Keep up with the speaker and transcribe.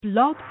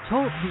Blog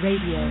Talk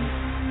Radio.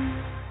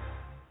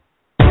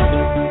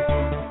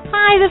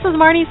 Hi, this is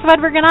Marnie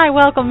Swedberg, and I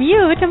welcome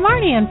you to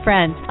Marnie and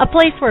Friends, a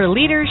place where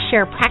leaders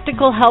share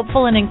practical,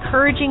 helpful, and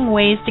encouraging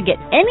ways to get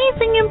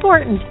anything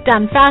important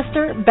done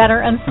faster,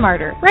 better, and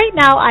smarter. Right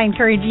now, I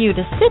encourage you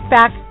to sit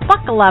back,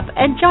 buckle up,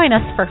 and join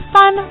us for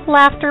fun,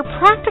 laughter,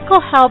 practical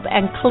help,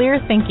 and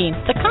clear thinking,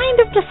 the kind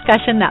of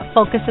discussion that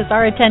focuses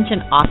our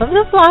attention off of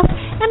the fluff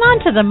and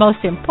onto the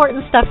most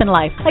important stuff in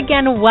life.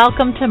 Again,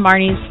 welcome to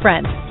Marnie's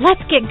Friends.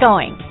 Let's get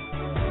going.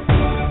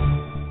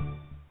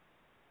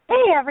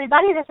 Hey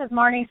everybody, this is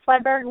Marnie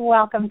Swedberg.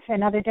 Welcome to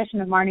another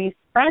edition of Marnie's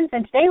Friends,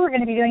 and today we're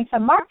going to be doing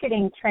some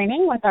marketing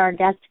training with our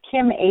guest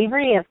Kim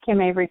Avery of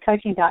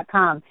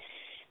KimAveryCoaching.com.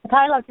 The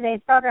title of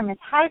today's program is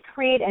How to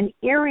Create an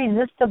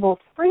Irresistible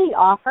Free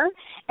Offer,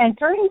 and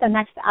during the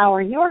next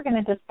hour you are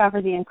going to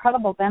discover the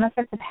incredible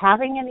benefits of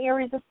having an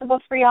irresistible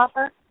free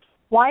offer,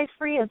 why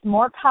free is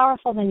more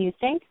powerful than you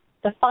think,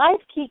 the 5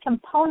 key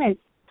components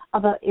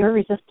of an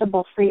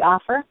irresistible free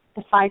offer,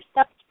 the 5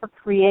 steps for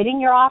creating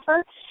your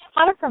offer,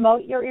 how to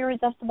promote your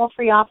irresistible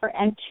free offer,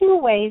 and 2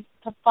 ways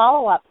to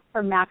follow up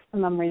for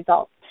maximum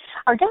results.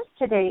 Our guest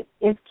today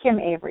is Kim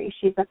Avery.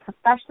 She's a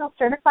professional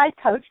certified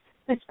coach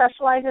who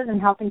specializes in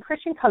helping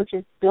Christian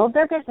coaches build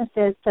their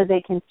businesses so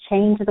they can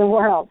change the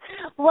world.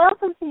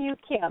 Welcome to you,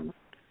 Kim.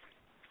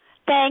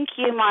 Thank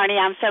you, Marnie.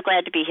 I'm so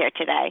glad to be here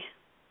today.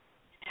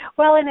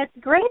 Well, and it's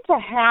great to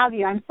have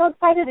you. I'm so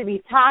excited to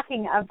be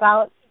talking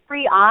about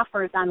free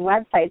offers on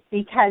websites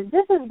because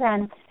this has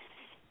been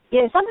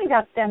something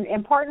that's been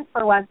important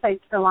for websites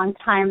for a long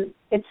time.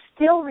 It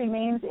still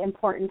remains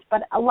important,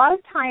 but a lot of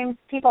times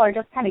people are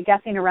just kind of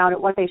guessing around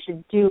at what they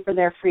should do for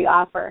their free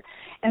offer.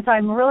 And so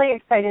I'm really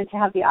excited to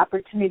have the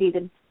opportunity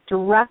to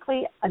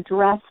directly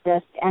address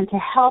this and to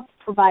help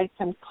provide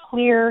some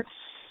clear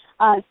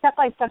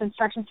step-by-step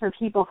instructions for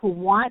people who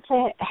want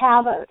to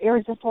have an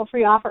irresistible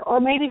free offer or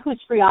maybe whose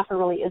free offer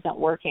really isn't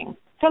working.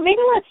 So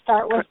maybe let's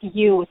start with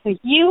you. So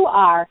you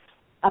are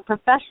a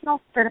professional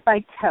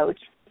certified coach,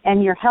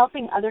 and you're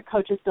helping other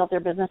coaches build their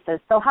businesses.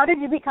 So how did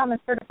you become a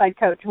certified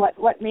coach?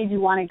 What made you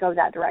want to go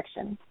that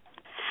direction?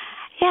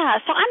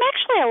 Yeah, so I'm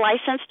actually a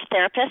licensed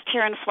therapist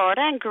here in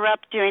Florida and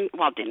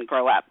didn't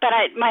grow up, but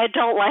my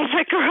adult life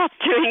I grew up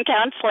doing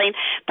counseling.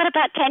 But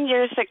about 10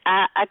 years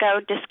ago,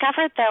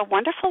 discovered the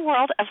wonderful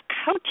world of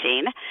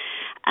coaching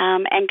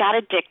and got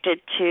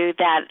addicted to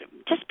that,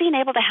 just being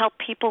able to help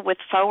people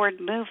with forward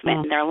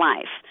movement in their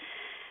life.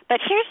 But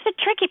here's the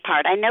tricky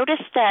part. I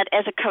noticed that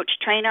as a coach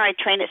trainer, I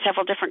train at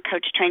several different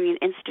coach training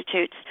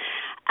institutes.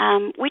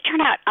 We turn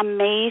out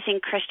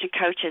amazing Christian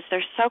coaches.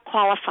 They're so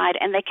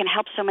qualified and they can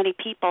help so many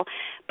people,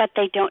 but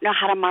they don't know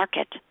how to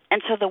market.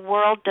 And so the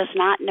world does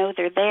not know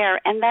they're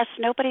there, and thus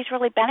nobody's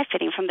really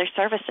benefiting from their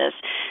services.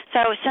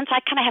 So since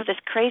I kind of have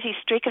this crazy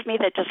streak of me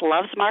that just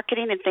loves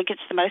marketing and think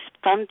it's the most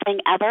fun thing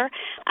ever,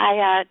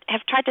 I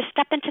have tried to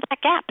step into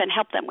that gap and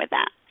help them with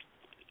that.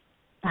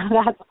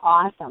 That's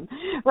awesome.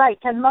 Right,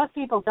 because most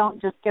people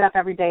don't just get up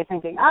every day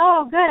thinking,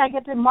 oh, good, I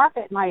get to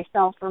market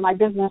myself or my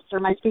business or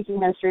my speaking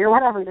ministry or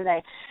whatever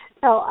today.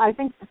 So I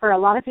think for a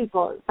lot of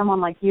people,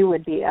 someone like you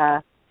would be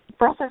a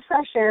breath of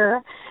fresh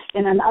air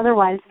in an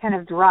otherwise kind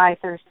of dry,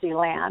 thirsty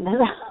land.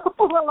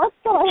 Well, let's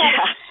go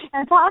ahead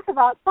and talk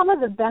about some of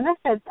the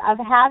benefits of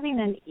having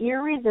an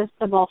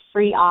irresistible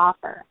free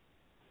offer.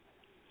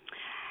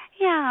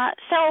 Yeah,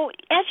 so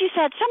as you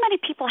said, so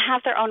many people have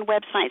their own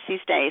websites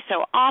these days.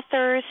 So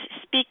authors,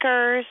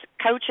 speakers,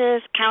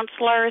 coaches,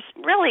 counselors,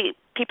 really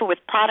people with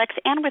products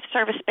and with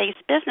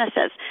service-based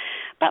businesses.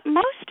 But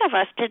most of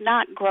us did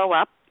not grow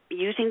up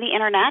using the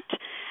Internet.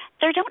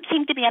 There don't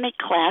seem to be any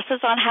classes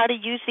on how to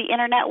use the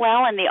Internet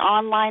well and the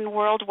online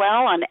world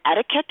well, on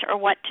etiquette or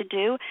what to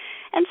do.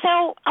 And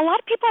so a lot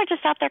of people are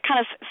just out there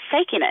kind of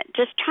faking it,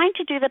 just trying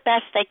to do the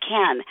best they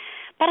can.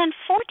 But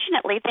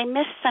unfortunately, they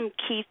miss some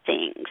key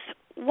things.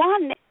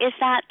 One is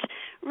that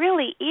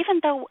really,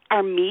 even though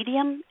our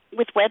medium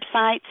with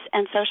websites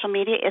and social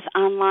media is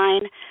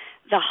online,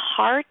 the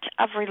heart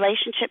of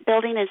relationship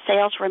building and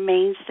sales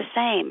remains the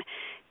same.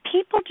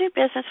 People do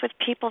business with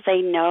people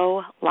they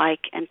know,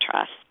 like, and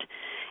trust.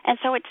 And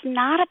so it's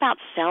not about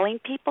selling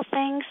people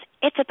things.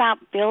 It's about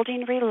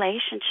building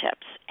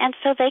relationships, and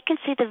so they can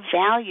see the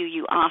value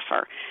you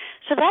offer.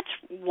 So that's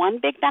one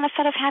big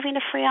benefit of having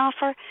a free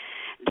offer.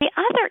 The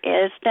other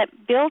is that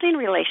building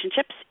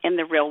relationships in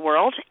the real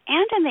world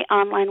and in the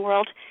online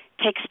world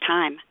takes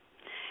time.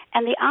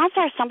 And the odds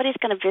are somebody's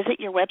going to visit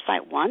your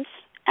website once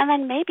and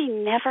then maybe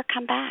never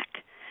come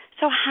back.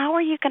 So how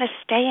are you going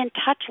to stay in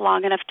touch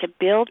long enough to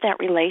build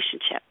that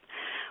relationship?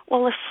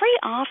 Well, a free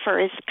offer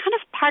is kind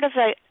of part of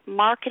a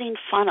marketing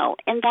funnel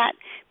in that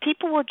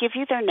people will give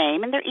you their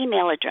name and their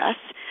email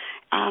address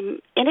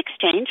in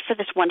exchange for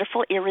this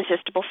wonderful,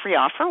 irresistible free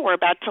offer we're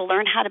about to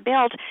learn how to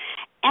build.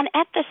 And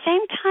at the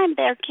same time,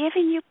 they're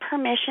giving you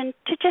permission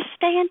to just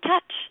stay in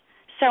touch.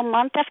 So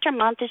month after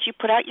month, as you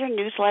put out your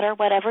newsletter,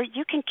 whatever,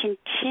 you can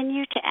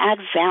continue to add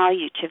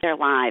value to their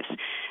lives.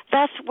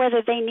 Thus,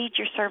 whether they need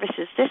your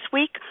services this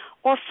week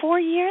or 4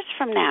 years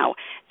from now,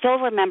 they'll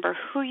remember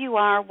who you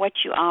are, what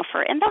you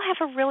offer, and they'll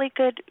have a really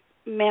good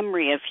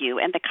memory of you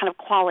and the kind of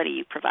quality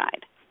you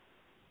provide.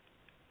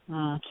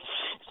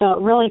 So it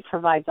really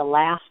provides a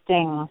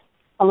lasting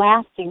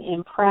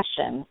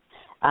impression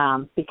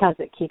because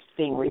it keeps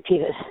being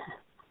repeated.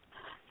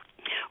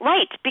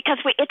 Right, because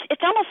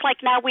it's almost like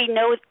now we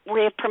know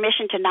we have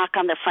permission to knock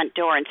on their front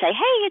door and say,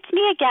 hey, it's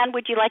me again,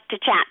 would you like to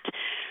chat?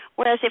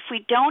 Whereas if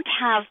we don't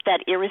have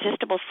that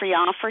irresistible free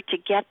offer to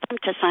get them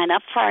to sign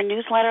up for our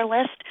newsletter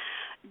list,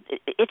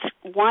 it's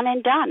one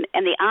and done.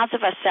 And the odds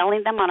of us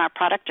selling them on our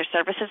product or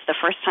services the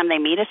first time they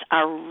meet us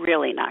are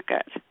really not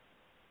good.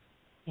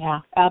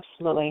 Yeah,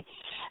 absolutely.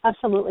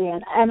 Absolutely.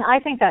 And I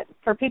think that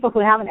for people who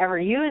haven't ever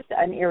used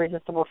an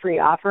irresistible free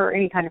offer or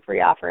any kind of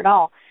free offer at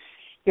all,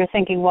 you're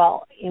thinking,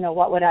 well,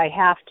 what would I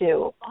have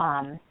to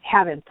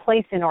have in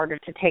place in order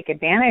to take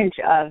advantage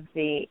of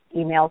the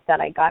emails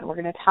that I got? And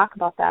we're going to talk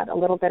about that a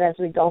little bit as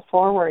we go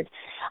forward.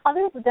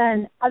 Other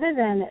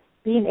than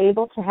being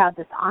able to have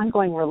this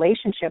ongoing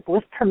relationship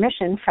with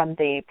permission from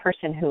the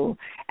person who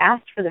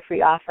asked for the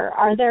free offer,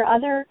 are there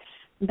other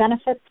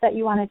benefits that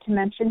you wanted to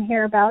mention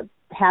here about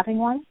having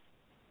one?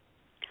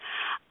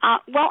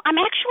 Well, I'm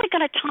actually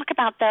going to talk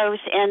about those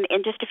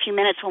in just a few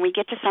minutes when we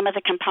get to some of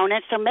the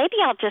components. So maybe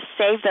I'll just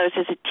save those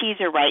as a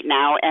teaser right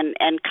now and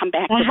come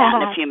back to that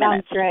in a few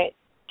minutes.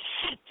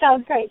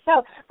 Sounds great.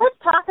 So let's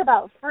talk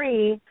about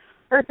free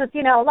versus,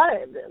 a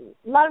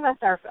lot of us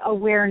are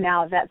aware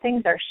now that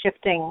things are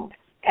shifting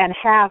and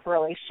have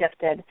really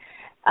shifted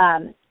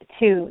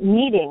to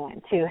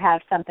needing to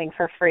have something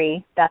for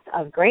free that's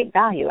of great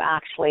value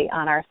actually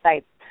on our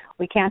sites.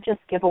 We can't just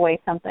give away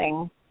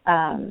something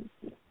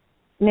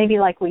maybe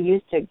like we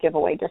used to give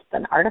away just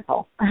an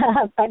article.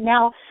 But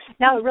now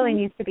it really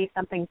needs to be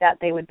something that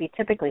they would be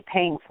typically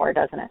paying for,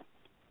 doesn't it?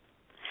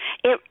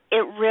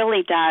 It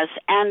really does.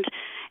 And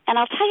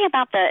I'll tell you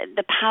about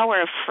the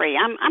power of free.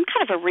 I'm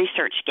kind of a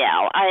research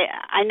gal.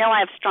 I know I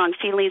have strong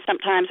feelings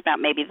sometimes about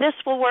maybe this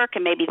will work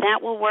and maybe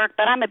that will work,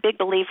 but I'm a big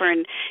believer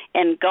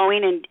in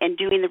going and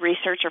doing the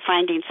research or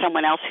finding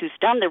someone else who's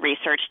done the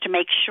research to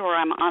make sure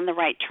I'm on the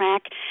right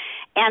track.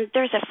 And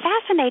there's a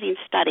fascinating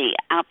study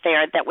out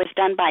there that was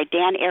done by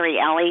Dan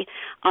Ariely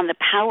on the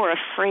power of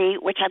free,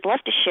 which I'd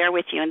love to share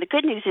with you. And the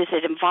good news is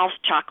it involves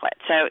chocolate.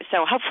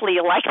 So hopefully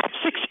you'll like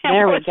this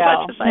example as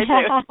much as I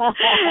do.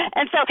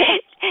 And so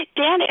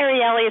Dan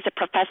Ariely is a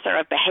professor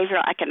of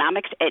behavioral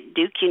economics at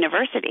Duke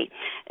University.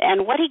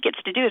 And what he gets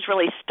to do is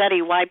really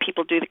study why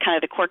people do the kind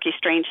of the quirky,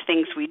 strange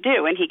things we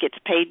do, and he gets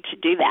paid to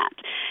do that.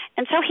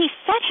 And so he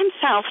set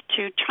himself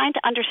to trying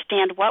to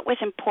understand what was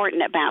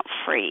important about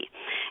free.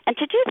 And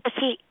to do this,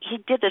 he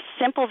did this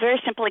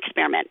very simple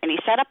experiment, and he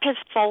set up his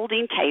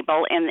folding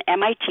table in the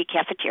MIT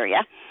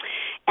cafeteria,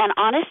 and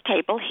on his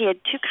table he had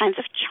two kinds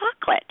of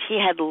chocolate. He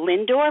had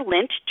Lindor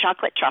Lindt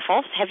chocolate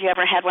truffles. Have you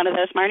ever had one of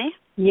those, Marnie?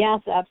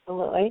 Yes,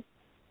 absolutely.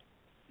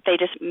 They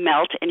just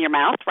melt in your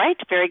mouth, right?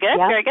 Very good,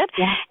 very good.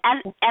 Yeah.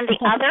 And the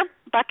other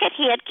bucket,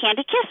 he had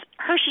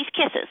Hershey's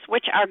Kisses,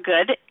 which are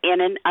good in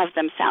and of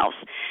themselves.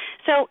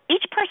 So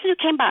each person who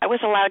came by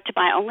was allowed to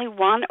buy only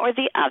one or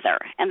the other,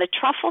 and the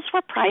truffles were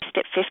priced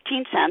at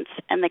 15 cents,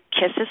 and the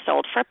Kisses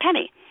sold for a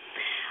penny.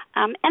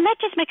 And that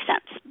just makes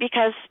sense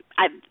because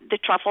the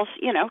truffles,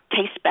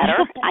 taste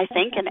better, I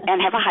think, and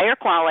have a higher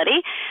quality.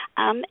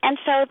 And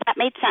so that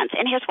made sense.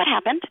 And here's what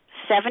happened.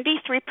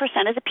 73%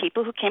 of the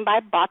people who came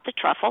by bought the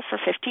truffle for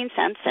 15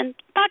 cents, and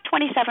about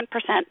 27%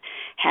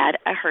 had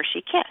a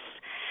Hershey Kiss.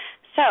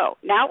 So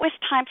now it was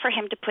time for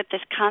him to put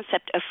this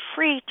concept of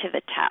free to the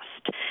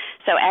test.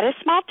 So at his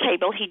small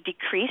table, he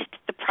decreased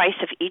the price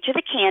of each of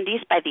the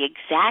candies by the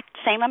exact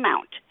same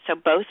amount. So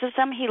both of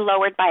them he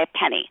lowered by a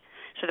penny.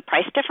 So the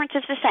price difference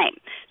is the same.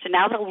 So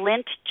now the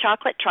Lindt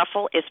chocolate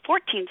truffle is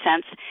 14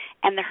 cents,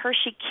 and the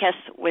Hershey Kiss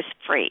was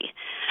free.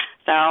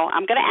 So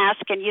I'm going to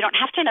ask, and you don't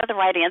have to know the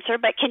right answer,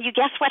 but can you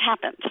guess what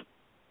happened?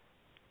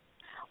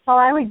 Well,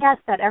 I would guess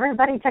that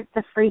everybody took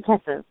the free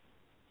Kisses.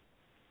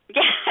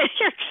 Yeah,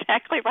 you're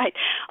exactly right.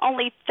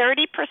 Only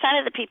 30%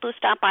 of the people who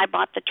stopped by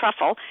bought the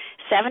truffle.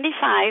 70%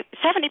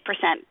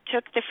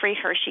 took the free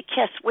Hershey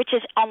Kiss, which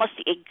is almost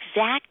the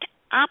exact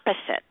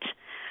opposite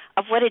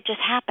of what had just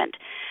happened.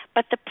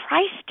 But the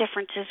price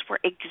differences were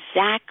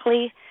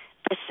exactly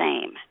the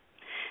same.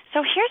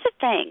 So here's the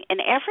thing. In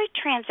every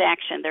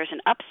transaction, there's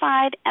an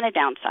upside and a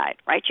downside,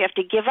 right? You have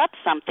to give up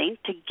something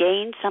to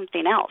gain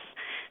something else.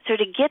 So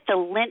to get the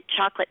Lindt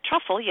chocolate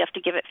truffle, you have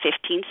to give it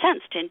 15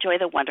 cents to enjoy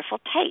the wonderful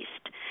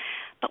taste.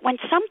 But when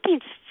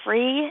something's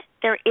free,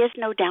 there is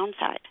no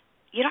downside.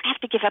 You don't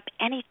have to give up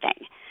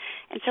anything.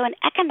 And so in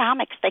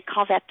economics, they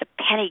call that the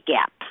penny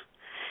gap.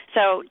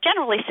 So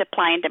generally,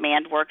 supply and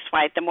demand works,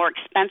 right? The more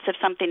expensive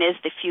something is,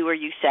 the fewer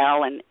you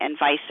sell, and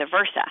vice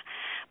versa.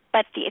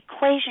 But the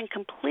equation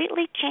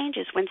completely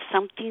changes when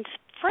something's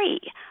free.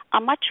 A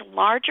much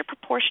larger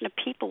proportion of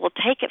people will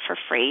take it for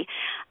free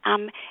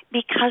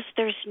because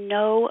there's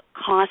no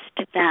cost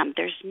to them.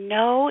 There's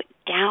no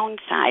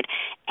downside.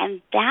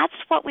 And that's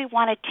what we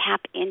want to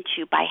tap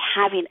into by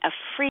having a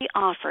free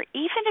offer,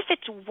 even if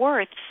it's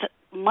worth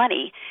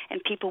money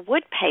and people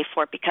would pay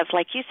for it because,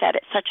 like you said,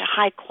 it's such a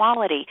high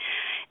quality.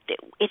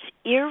 It's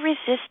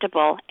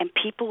irresistible, and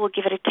people will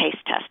give it a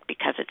taste test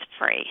because it's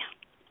free.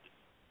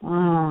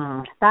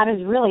 That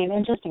is really an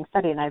interesting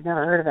study, and I've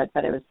never heard of it,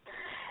 but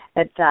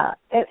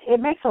it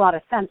makes a lot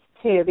of sense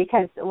too,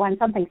 because when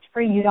something's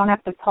free, you don't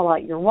have to pull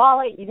out your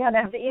wallet. You don't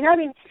have to, you know what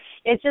I mean?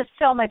 It's just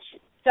so much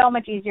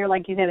easier.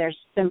 Like you said, there's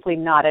simply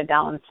not a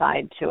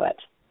downside to it.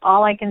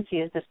 All I can see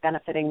is this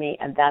benefiting me,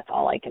 and that's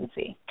all I can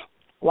see.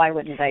 Why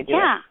wouldn't I do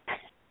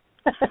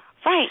it?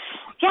 Right.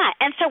 Yeah,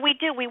 and so we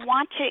do. We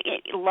want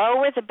to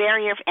lower the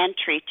barrier of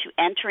entry to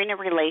entering a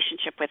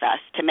relationship with us,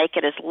 to make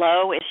it as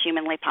low as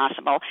humanly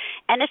possible.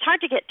 And it's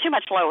hard to get too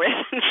much lower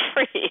than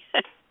free.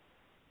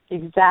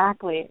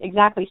 Exactly.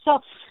 So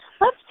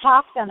let's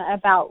talk then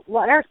about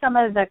what are some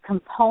of the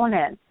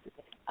components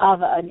of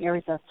an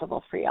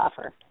irresistible free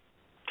offer.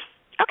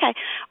 Okay.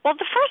 Well,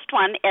 the first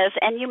one is,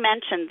 and you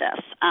mentioned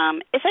this,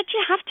 is that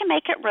you have to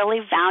make it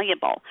really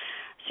valuable.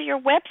 So your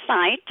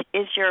website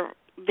is your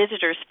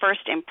visitor's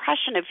first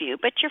impression of you,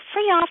 but your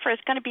free offer is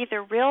going to be the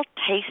real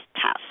taste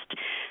test.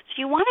 So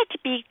you want it to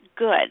be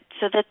good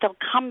so that they'll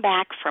come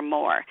back for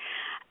more.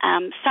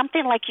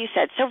 Something like you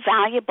said, so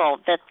valuable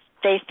that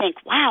they think,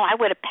 wow, I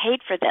would have paid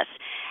for this.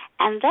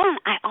 And then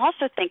I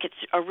also think it's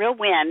a real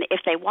win if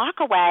they walk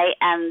away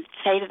and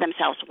say to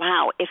themselves,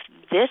 wow, if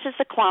this is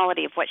the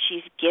quality of what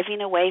she's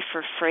giving away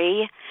for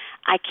free,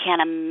 I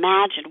can't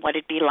imagine what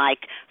it'd be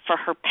like for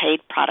her paid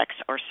products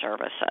or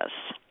services.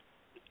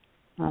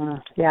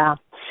 Yeah.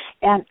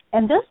 And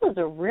this was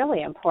a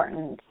really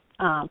important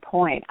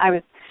point. I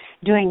was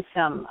doing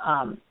some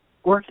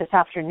work this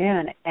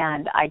afternoon,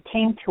 and I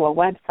came to a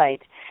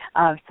website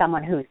of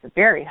someone who's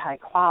very high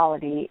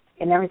quality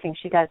in everything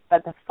she does,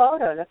 but the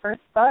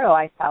first photo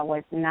I saw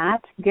was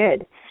not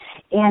good.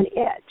 And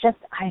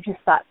I just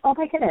thought, oh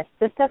my goodness,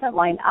 this doesn't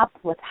line up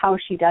with how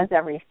she does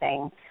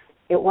everything.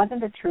 It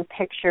wasn't a true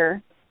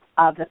picture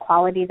of the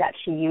quality that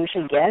she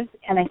usually gives.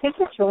 And I think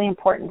it's really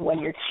important when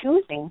you're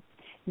choosing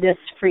this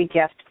free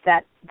gift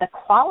that the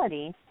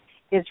quality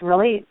is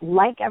really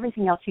like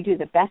everything else you do,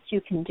 the best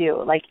you can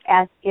do, like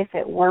as if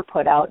it were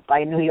put out by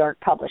a New York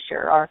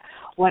publisher or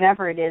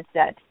whatever it is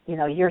that, you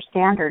know, your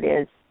standard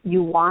is.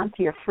 You want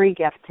your free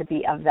gift to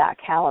be of that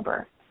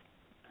caliber.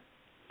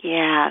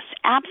 Yes,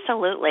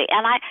 absolutely.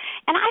 And I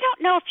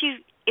don't know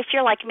if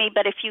you're like me,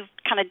 but if you've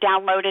kind of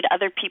downloaded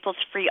other people's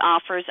free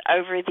offers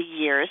over the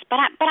years, but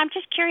I'm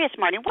just curious,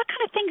 Marty, what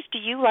kind of things do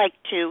you like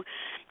to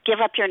give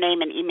up your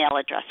name and email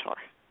address for?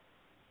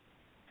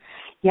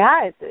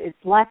 Yeah, it's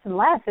less and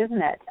less,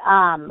 isn't it?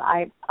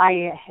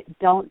 I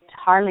don't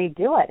hardly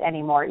do it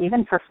anymore,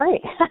 even for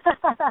free.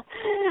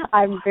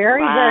 I'm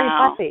very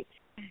fussy.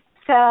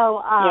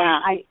 So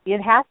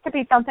it has to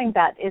be something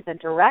that is a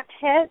direct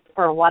hit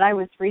for what I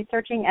was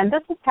researching, and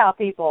this is how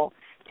people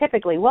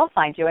typically will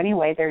find you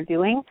anyway. They're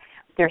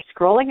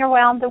scrolling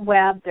around the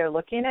web, they're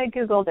looking at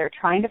Google, they're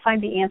trying to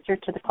find the answer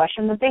to the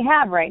question that they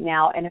have right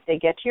now, and if they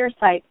get to your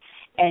site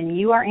and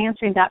you are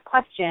answering that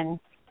question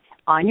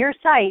on your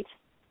site,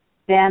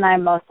 then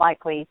I'm most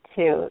likely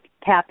to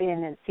tap in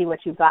and see what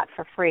you've got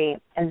for free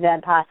and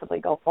then possibly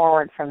go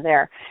forward from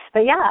there. But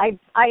yeah,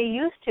 I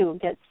used to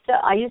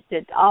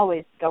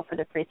always go for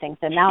the free things,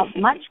 and now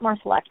much more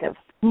selective.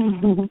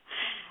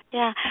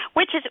 Yeah,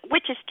 which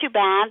is too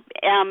bad,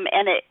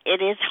 and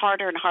it is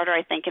harder and harder,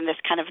 I think, in this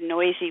kind of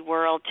noisy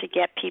world to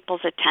get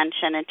people's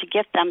attention and to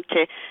get them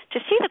to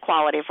see the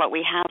quality of what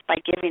we have by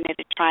giving it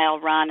a trial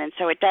run. And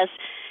so it does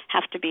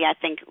have to be, I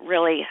think,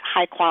 really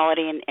high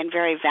quality and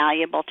very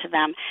valuable to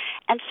them.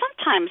 And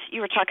sometimes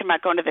you were talking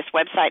about going to this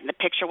website and the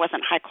picture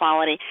wasn't high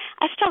quality.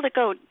 I still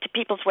go to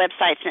people's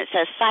websites and it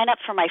says, sign up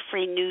for my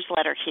free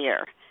newsletter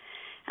here.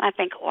 And I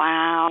think,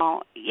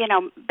 wow, you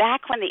know,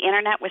 back when the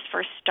Internet was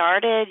first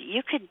started,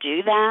 you could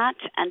do that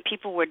and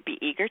people would be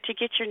eager to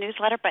get your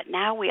newsletter, but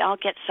now we all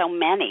get so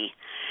many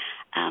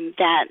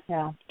that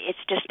it's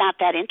just not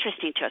that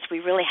interesting to us. We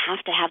really have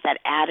to have that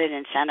added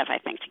incentive, I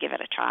think, to give it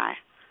a try.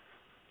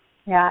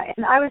 Yeah,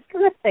 and I was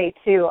going to say,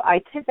 too,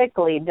 I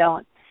typically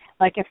don't,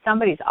 like if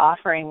somebody's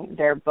offering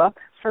their book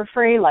for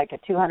free, like a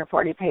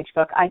 240-page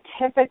book, I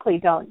typically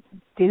don't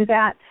do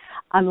that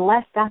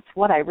unless that's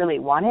what I really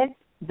wanted.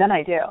 Then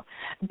I do.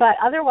 But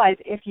otherwise,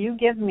 if you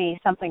give me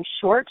something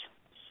short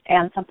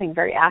and something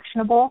very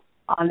actionable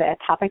on the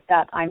topic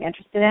that I'm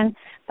interested in,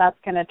 that's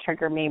going to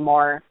trigger me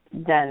more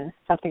than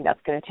something that's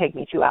going to take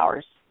me 2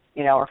 hours,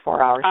 you know, or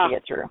 4 hours to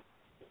get through.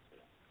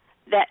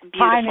 That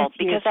beautiful,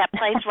 because that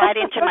plays right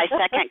into my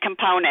second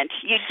component.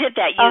 You did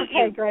that.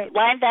 You great.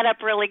 Lined that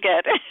up really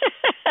good.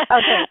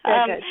 Okay,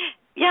 good.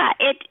 Yeah,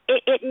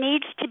 it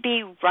needs to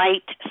be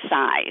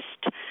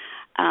right-sized.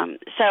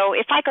 So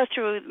if I go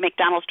through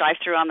McDonald's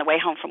drive-thru on the way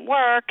home from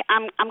work,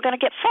 I'm going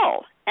to get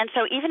full. And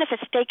so even if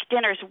a steak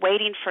dinner is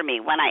waiting for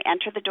me when I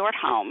enter the door at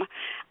home,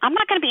 I'm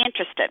not going to be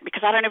interested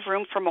because I don't have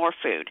room for more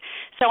food.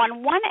 So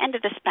on one end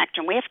of the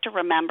spectrum, we have to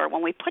remember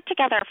when we put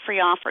together a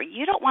free offer,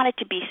 you don't want it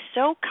to be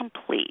so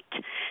complete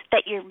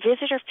that your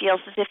visitor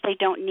feels as if they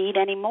don't need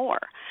any more.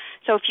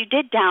 So if you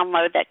did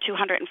download that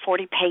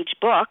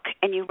 240-page book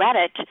and you read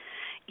it,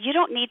 you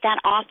don't need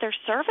that author's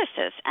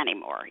services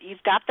anymore.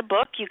 You've got the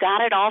book, you got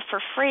it all for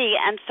free,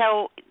 and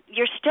so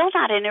you're still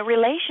not in a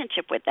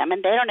relationship with them,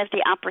 and they don't have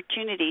the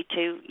opportunity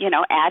to,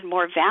 add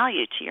more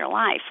value to your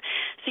life.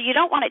 So you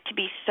don't want it to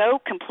be so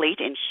complete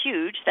and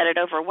huge that it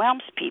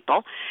overwhelms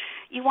people.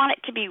 You want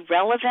it to be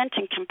relevant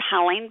and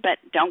compelling, but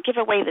don't give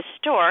away the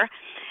store.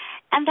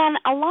 And then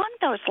along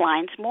those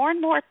lines, more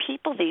and more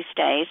people these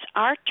days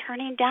are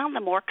turning down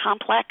the more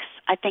complex,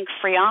 I think,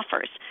 free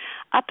offers.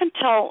 Up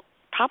until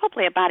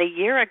probably about a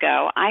year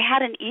ago, I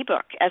had an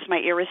ebook as my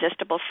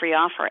Irresistible free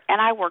offer,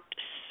 and I worked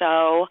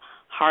so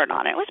hard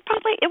on it.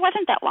 It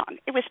wasn't that long.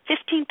 It was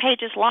 15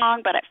 pages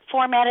long, but I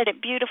formatted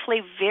it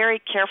beautifully, very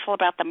careful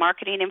about the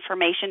marketing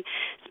information.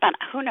 Spent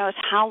who knows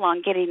how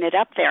long getting it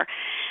up there.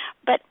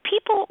 But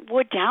people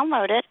would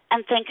download it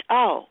and think,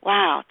 oh,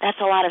 wow,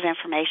 that's a lot of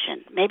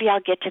information. Maybe I'll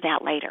get to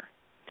that later.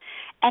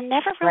 And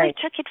never really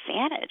took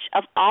advantage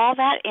of all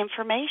that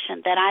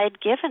information that I had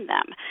given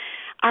them.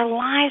 Our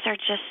lives are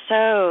just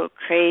so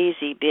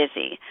crazy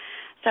busy.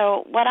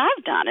 So what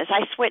I've done is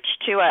I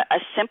switched to a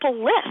simple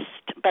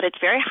list, but it's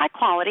very high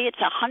quality.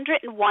 It's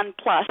 101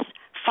 plus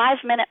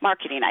 5-minute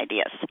marketing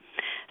ideas.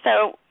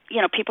 So,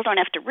 people don't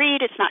have to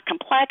read. It's not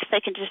complex. They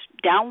can just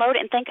download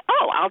it and think,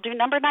 oh, I'll do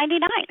number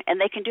 99,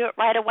 and they can do it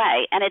right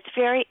away. And it's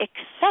very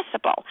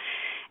accessible.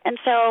 And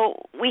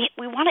so we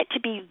want it to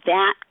be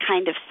that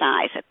kind of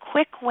size, a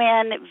quick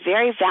win,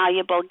 very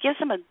valuable, gives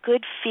them a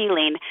good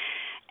feeling,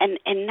 and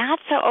not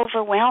so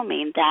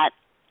overwhelming that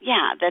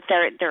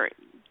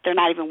they're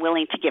not even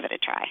willing to give it a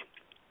try.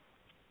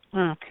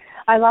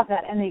 I love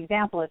that, and the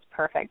example is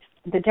perfect.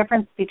 The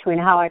difference between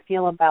how I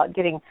feel about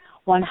getting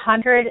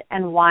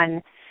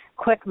 101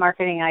 quick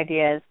marketing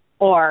ideas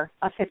or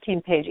a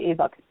 15-page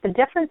ebook, the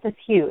difference is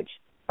huge.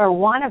 For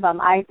one of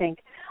them, I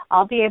think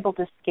I'll be able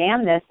to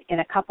scan this in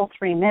a couple,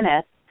 3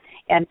 minutes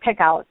and pick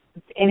out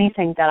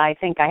anything that I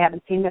think I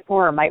haven't seen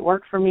before or might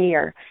work for me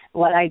or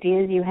what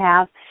ideas you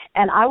have,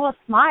 and I will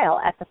smile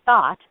at the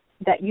thought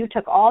that you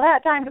took all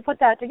that time to put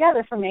that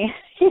together for me,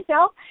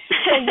 so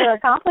you're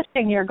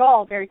accomplishing your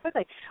goal very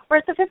quickly.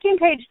 Whereas the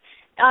 15-page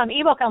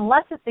ebook,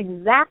 unless it's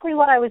exactly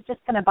what I was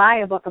just going to buy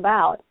a book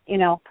about,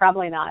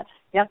 probably not.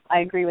 Yep, I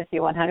agree with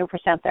you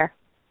 100% there.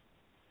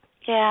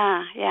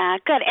 Yeah,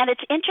 good. And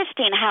it's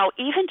interesting how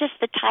even just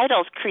the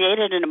titles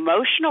created an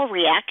emotional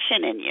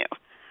reaction in you.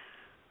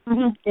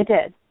 Mm-hmm. It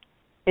did.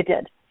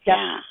 Yep.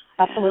 Yeah.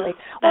 Absolutely.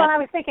 Well, and I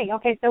was thinking,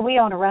 okay, so we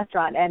own a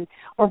restaurant, and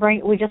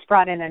we just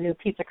brought in a new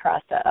pizza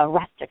crust, a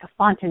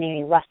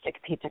Fontanini rustic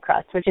pizza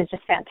crust, which is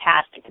just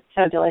fantastic. It's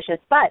so delicious.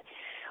 But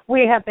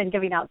we have been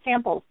giving out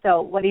samples.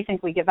 So what do you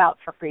think we give out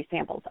for free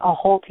samples? A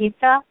whole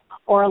pizza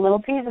or a little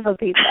piece of a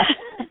pizza?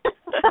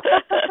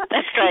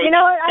 That's great.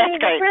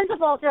 The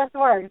principle just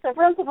works. The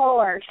principle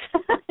works.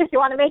 If you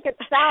want to make it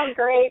sound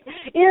great,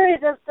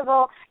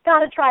 irresistible, got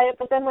to try it.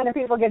 But then when the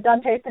people get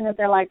done tasting it,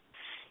 they're like,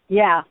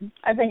 yeah,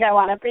 I think I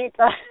want a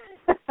pizza.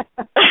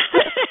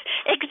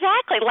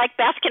 Exactly, like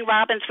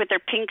Baskin-Robbins with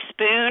their pink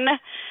spoon.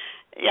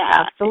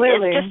 Yeah,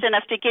 absolutely. It's just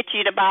enough to get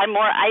you to buy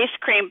more ice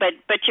cream, but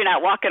you're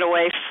not walking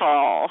away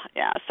full.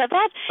 Yeah, so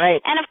that's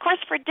right. And of course,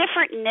 for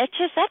different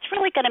niches, that's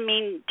really going to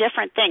mean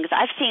different things.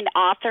 I've seen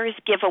authors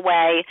give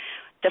away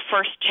the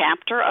first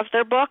chapter of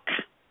their book,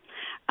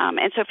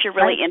 and so if you're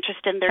really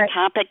interested in their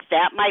topic,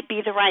 that might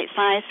be the right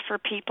size for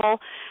people.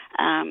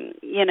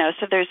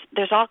 So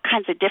there's all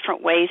kinds of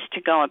different ways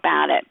to go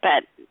about it,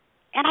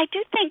 and I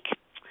do think,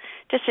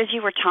 just as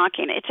you were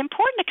talking, it's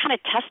important to kind of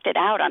test it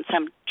out on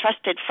some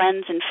trusted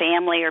friends and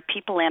family or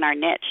people in our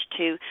niche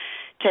to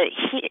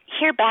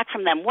hear back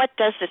from them. What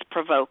does this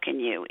provoke in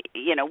you?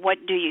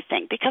 What do you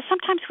think? Because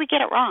sometimes we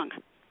get it wrong.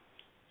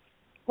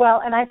 Well,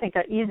 and I think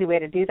an easy way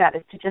to do that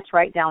is to just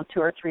write down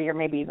 2 or 3 or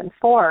maybe even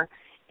 4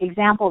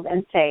 examples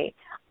and say,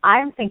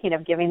 I'm thinking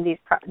of giving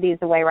these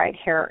away right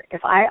here.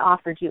 If I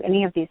offered you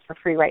any of these for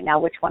free right now,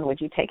 which one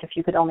would you take? If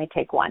you could only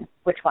take one,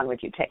 which one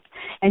would you take?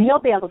 And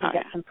you'll be able to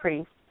get some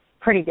pretty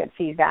good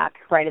feedback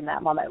right in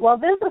that moment. Well,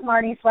 this is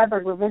Marnie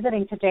Swedberg. We're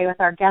visiting today with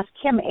our guest,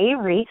 Kim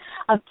Avery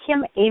of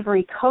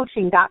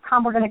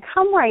KimAveryCoaching.com. We're going to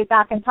come right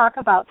back and talk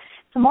about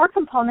some more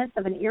components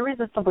of an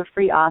irresistible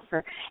free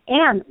offer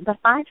and the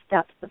 5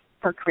 steps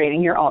for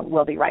creating your own.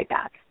 We'll be right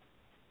back.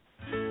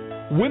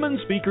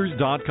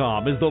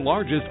 WomenSpeakers.com is the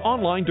largest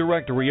online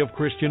directory of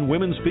Christian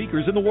women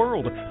speakers in the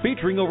world,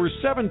 featuring over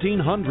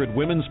 1,700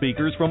 women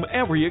speakers from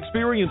every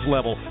experience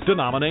level,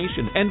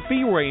 denomination, and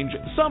fee range,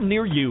 some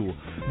near you.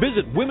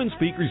 Visit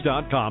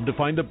WomenSpeakers.com to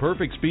find the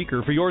perfect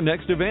speaker for your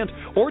next event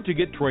or to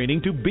get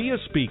training to be a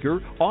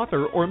speaker,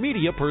 author, or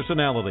media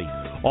personality.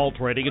 All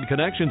training and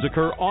connections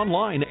occur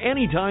online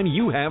anytime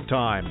you have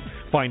time.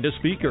 Find a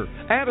speaker,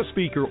 add a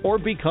speaker, or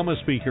become a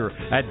speaker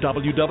at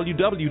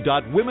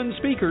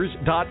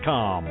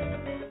www.womenspeakers.com.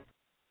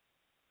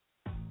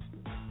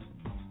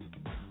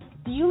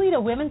 Do you lead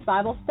a women's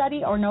Bible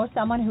study or know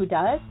someone who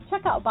does?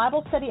 Check out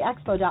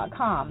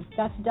BibleStudyExpo.com.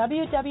 That's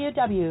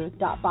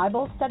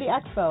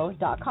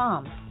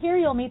www.BibleStudyExpo.com. Here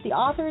you'll meet the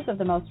authors of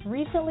the most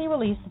recently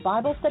released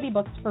Bible study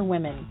books for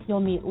women. You'll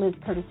meet Liz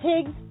Curtis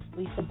Higgs,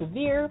 Lisa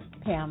Bevere,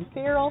 Pam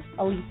Farrell,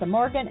 Elisa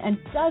Morgan, and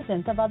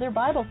dozens of other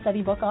Bible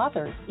study book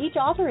authors. Each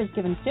author is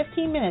given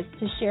 15 minutes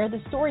to share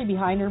the story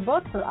behind her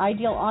book, her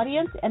ideal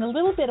audience, and a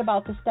little bit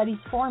about the study's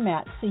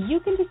format, so you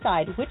can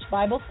decide which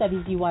Bible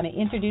studies you want to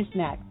introduce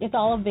next. It's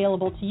all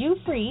available to you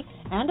free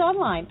and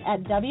online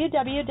at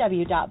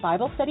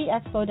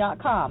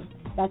www.BibleStudyExpo.com.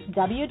 That's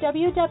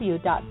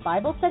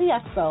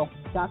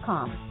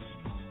www.BibleStudyExpo.com.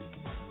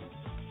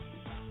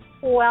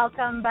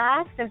 Welcome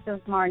back. This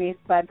is Marnie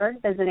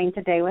Swedberg visiting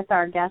today with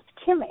our guest,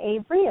 Kim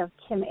Avery of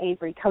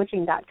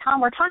KimAveryCoaching.com.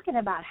 We're talking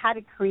about how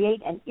to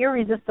create an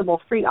irresistible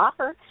free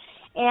offer.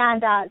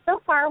 And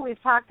so far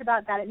we've talked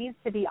about that it needs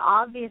to be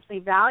obviously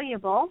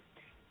valuable.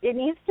 It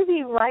needs to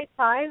be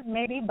right-sized,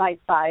 maybe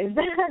bite-sized.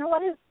 And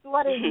what is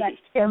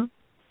next, Kim?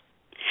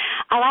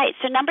 All right,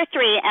 so number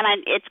 3,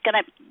 and it's going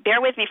to,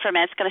 bear with me for a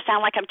minute, it's going to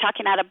sound like I'm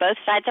talking out of both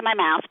sides of my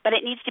mouth, but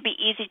it needs to be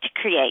easy to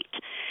create.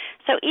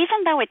 So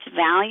even though it's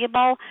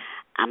valuable,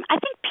 I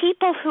think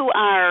people who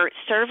are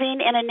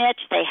serving in a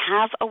niche, they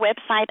have a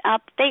website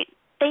up, they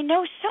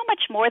know so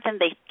much more than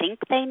they think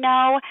they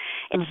know.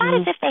 It's not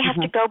as if they have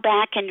to go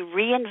back and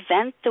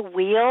reinvent the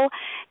wheel.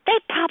 They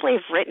probably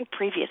have written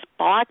previous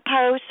blog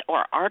posts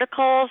or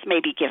articles,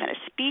 maybe given a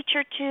speech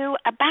or two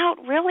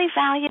about really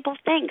valuable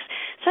things.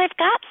 So they've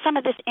got some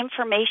of this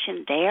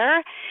information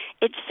there.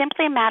 It's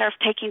simply a matter of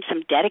taking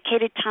some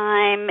dedicated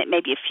time,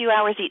 maybe a few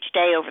hours each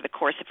day over the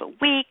course of a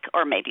week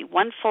or maybe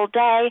one full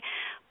day,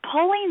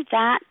 pulling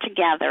that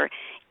together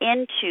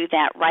into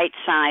that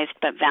right-sized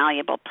but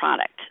valuable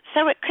product.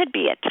 So it could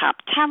be a top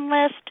 10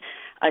 list,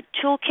 a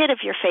toolkit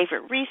of your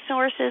favorite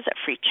resources, a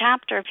free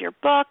chapter of your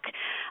book,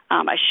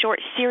 a short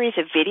series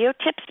of video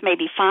tips,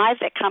 maybe 5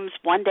 that comes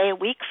one day a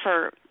week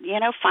for,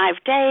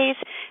 5 days,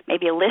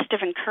 maybe a list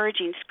of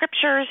encouraging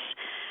scriptures,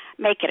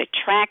 make it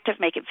attractive,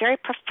 make it very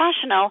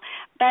professional,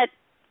 but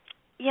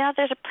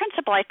there's a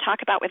principle I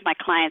talk about with my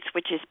clients,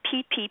 which is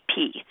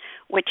PPP,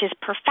 which is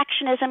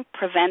perfectionism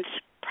prevents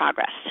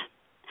progress.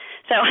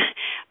 So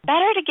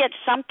better to get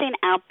something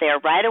out there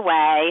right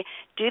away,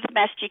 do the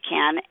best you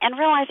can, and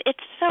realize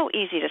it's so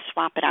easy to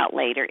swap it out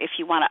later if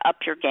you want to up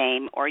your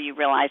game or you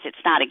realize it's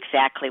not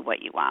exactly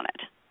what you wanted.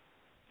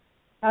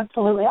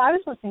 Absolutely. I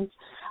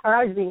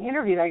was being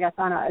interviewed, I guess,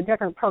 on a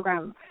different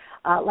program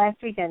last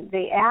weekend.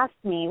 They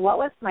asked me what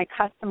was my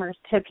customers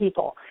to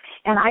people.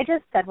 And I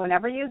just said,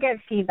 whenever you get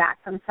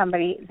feedback from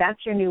somebody,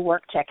 that's your new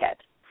work ticket.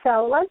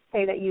 So let's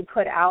say that you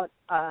put out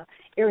an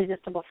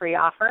irresistible free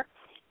offer,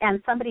 and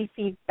somebody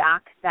feeds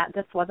back that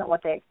this wasn't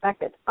what they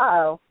expected.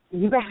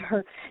 You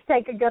better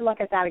take a good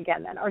look at that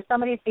again then. Or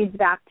somebody feeds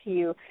back to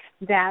you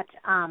that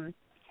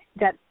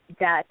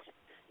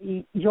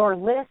your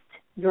list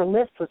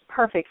was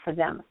perfect for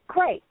them.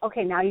 Great.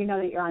 Okay, now you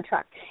know that you're on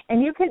track.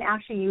 And you can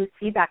actually use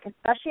feedback,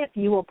 especially if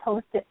you will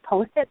post it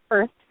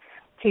first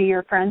to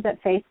your friends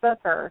at Facebook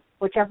or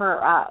whichever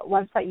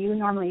website you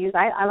normally use.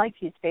 I like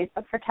to use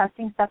Facebook for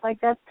testing stuff like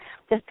this.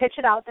 Just pitch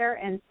it out there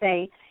and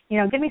say,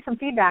 give me some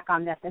feedback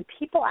on this. And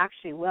people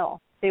actually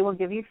will. They will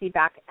give you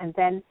feedback, and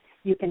then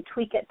you can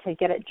tweak it to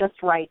get it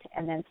just right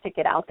and then stick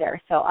it out there.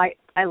 So I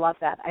love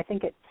that. I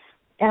think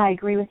and I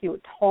agree with you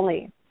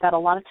totally that a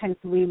lot of times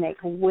we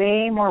make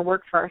way more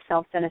work for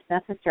ourselves than is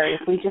necessary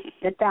if we just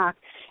sit back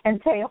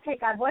and say, okay,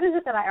 God, what is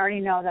it that I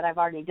already know that I've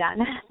already done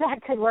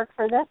that could work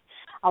for this?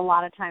 A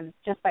lot of times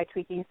just by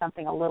tweaking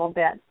something a little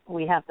bit,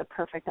 we have the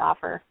perfect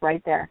offer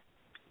right there.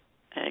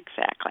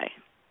 Exactly.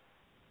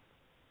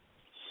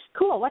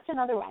 Cool. What's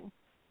another one?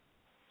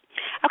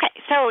 Okay,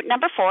 so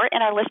number 4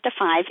 in our list of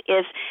 5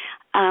 is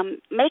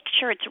make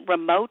sure it's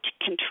remote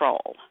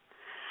control.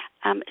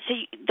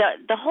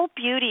 The whole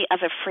beauty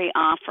of a free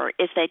offer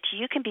is that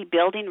you can be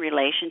building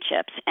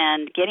relationships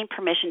and getting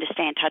permission to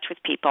stay in touch with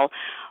people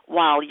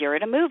while you're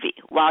at a movie,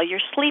 while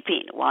you're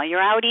sleeping, while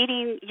you're out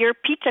eating your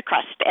pizza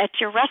crust at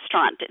your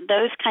restaurant,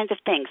 those kinds of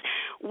things.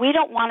 We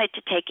don't want it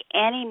to take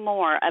any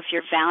more of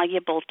your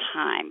valuable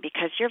time,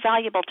 because your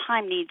valuable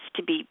time needs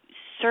to be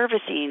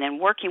servicing and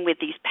working with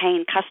these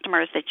paying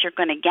customers that you're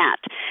going to get.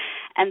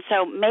 And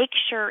so make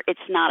sure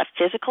it's not a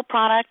physical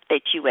product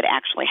that you would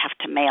actually have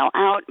to mail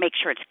out. Make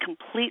sure it's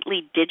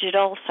completely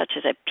digital, such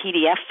as a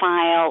PDF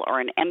file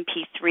or an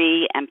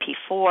MP3,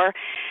 MP4.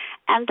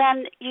 And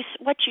then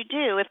what you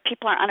do, if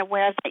people are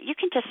unaware of that, you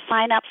can just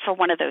sign up for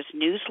one of those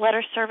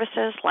newsletter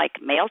services like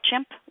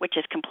MailChimp, which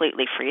is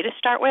completely free to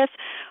start with,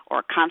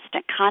 or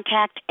Constant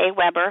Contact,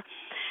 Aweber.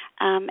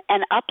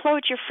 And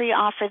upload your free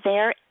offer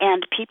there,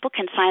 and people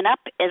can sign up.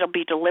 It'll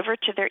be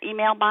delivered to their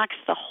email box.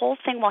 The whole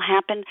thing will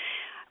happen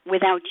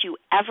without you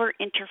ever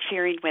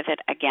interfering with it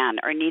again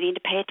or needing to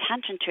pay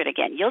attention to it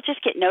again. You'll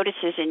just get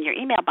notices in your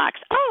email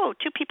box, 2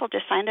 people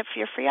just signed up for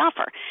your free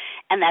offer.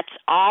 And that's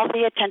all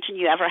the attention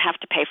you ever have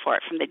to pay for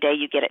it from the day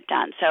you get it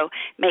done. So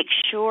make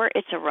sure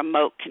it's a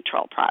remote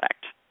control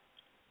product.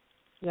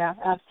 Yeah,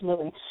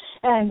 absolutely.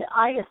 And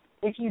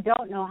if you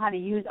don't know how to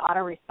use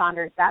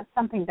autoresponders, that's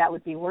something that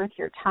would be worth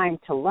your time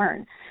to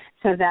learn,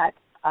 so that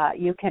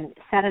you can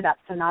set it up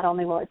so not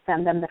only will it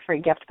send them the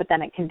free gift, but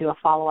then it can do a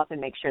follow-up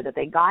and make sure that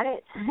they got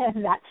it,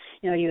 and that,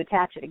 you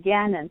attach it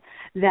again. And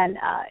then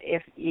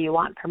if you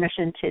want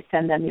permission to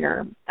send them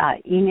your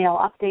email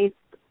updates,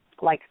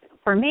 like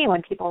for me,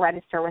 when people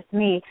register with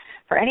me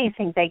for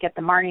anything, they get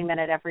the Marnie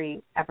Minute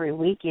every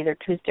week, either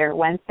Tuesday or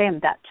Wednesday,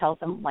 and that tells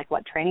them like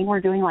what training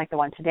we're doing, like the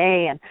one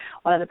today, and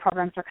what other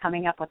programs are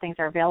coming up, what things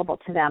are available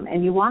to them.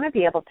 And you want to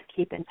be able to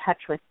keep in touch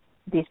with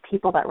these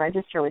people that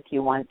register with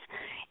you once,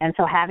 and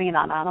so having it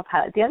on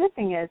autopilot. The other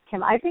thing is,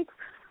 Kim, I think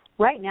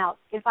right now,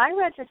 if I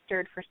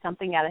registered for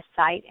something at a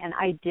site and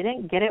I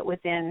didn't get it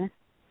within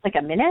like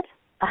a minute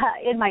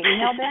in my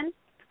email bin,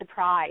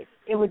 surprise.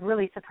 It would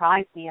really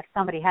surprise me if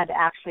somebody had to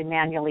actually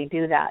manually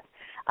do that.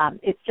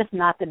 It's just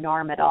not the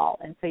norm at all,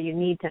 and so you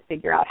need to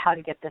figure out how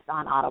to get this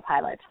on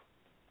autopilot.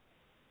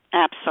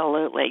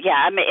 Absolutely.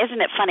 Yeah, I mean,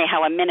 isn't it funny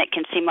how a minute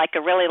can seem like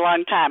a really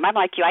long time? I'm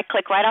like you. I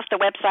click right off the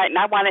website, and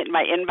I want it in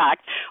my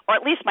inbox, or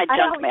at least my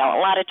junk mail. A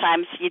lot of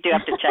times you do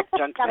have to check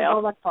junk mail.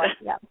 Go look for it,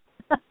 yeah.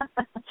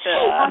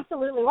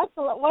 Absolutely. What's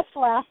the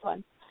last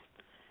one?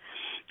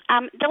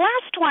 The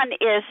last one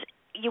is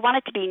you want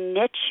it to be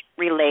niche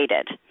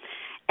related.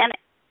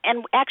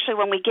 And actually,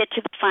 when we get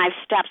to the 5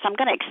 steps, I'm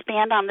going to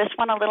expand on this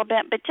one a little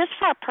bit, but just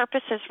for our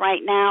purposes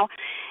right now,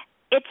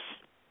 it's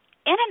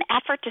in an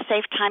effort to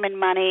save time and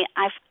money.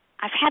 I've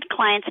had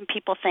clients and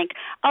people think,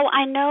 oh,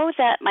 I know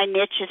that my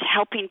niche is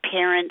helping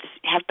parents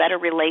have better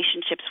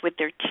relationships with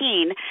their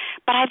teen,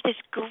 but I have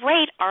this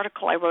great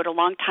article I wrote a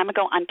long time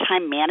ago on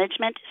time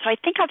management, so I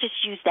think I'll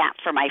just use that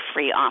for my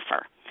free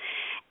offer.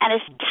 And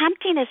as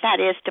tempting as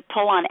that is to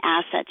pull on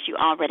assets you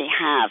already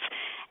have,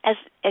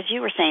 as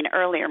you were saying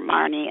earlier,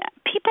 Marnie,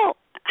 people,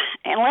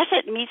 unless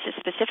it meets a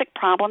specific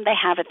problem they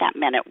have at that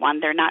minute,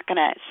 one, they're not going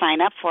to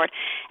sign up for it.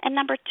 And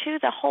number 2,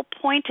 the whole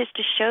point is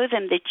to show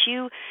them that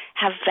you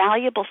have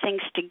valuable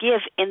things to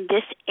give in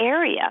this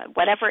area,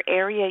 whatever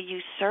area you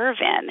serve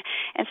in.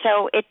 And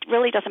so it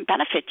really doesn't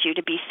benefit you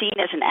to be seen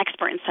as an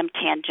expert in some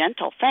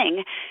tangential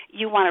thing.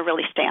 You want to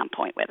really stay on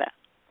point with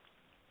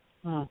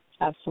it.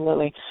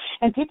 Absolutely.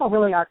 And people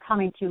really are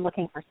coming to you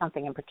looking for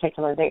something in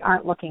particular. They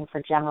aren't looking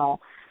for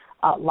general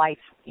life,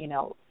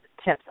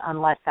 tips,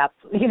 unless that's,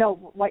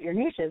 what your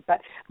niche is.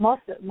 But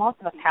most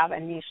of us have a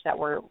niche that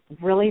we're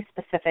really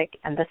specific,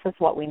 and this is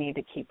what we need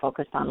to keep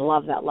focused on.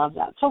 Love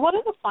that. So what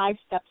are the 5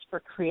 steps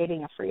for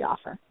creating a free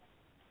offer?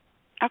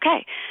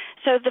 Okay.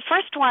 So the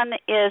first one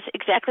is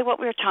exactly what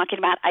we were talking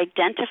about,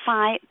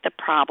 identify the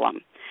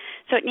problem.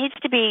 So it needs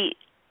to be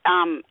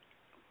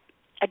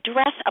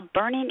address a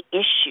burning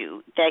issue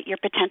that your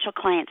potential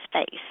clients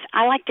face.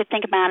 I like to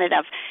think about it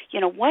of,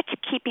 what's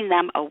keeping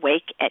them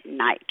awake at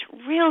night,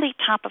 really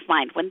top of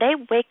mind. When they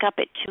wake up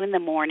at 2 in the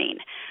morning,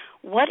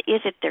 what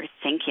is it they're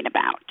thinking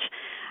about?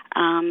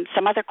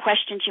 Some other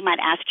questions you might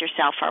ask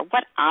yourself are,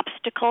 what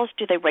obstacles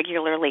do they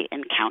regularly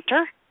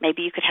encounter?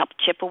 Maybe you could help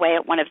chip away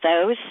at one of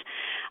those.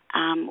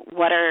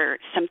 What are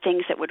some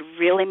things that would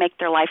really make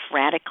their life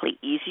radically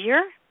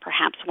easier?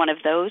 Perhaps one of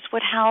those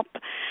would help.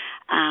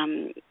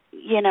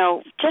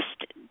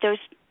 Just those.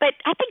 But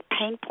I think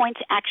pain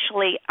points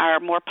actually are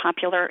more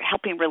popular,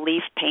 helping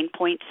relieve pain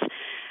points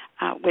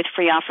with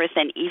free offers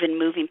than even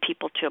moving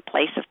people to a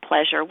place of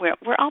pleasure.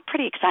 We're all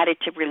pretty excited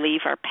to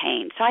relieve our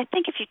pain. So I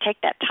think if you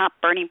take that top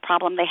burning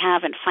problem they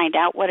have and find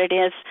out what it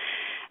is,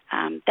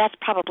 that's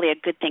probably a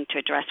good thing to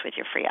address with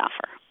your free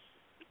offer.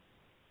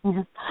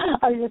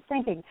 I was just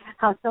thinking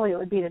how silly it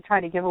would be to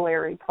try to give away a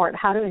report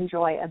how to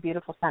enjoy a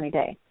beautiful sunny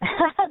day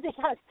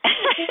because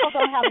people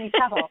don't have any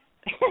trouble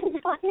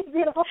enjoying a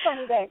beautiful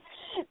sunny day.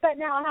 But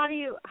now,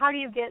 how do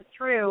you get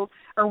through,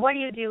 or what do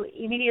you do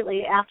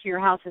immediately after your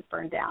house is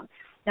burned down?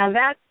 Now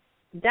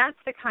that's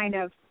the kind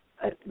of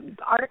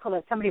article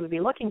that somebody would be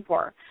looking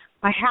for.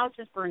 My house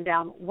is burned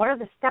down. What are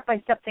the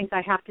step-by-step things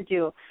I have to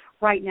do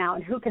right now,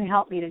 and who can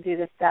help me to do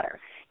this better?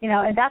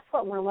 And that's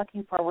what we're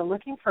looking for. We're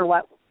looking for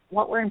what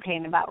we're in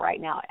pain about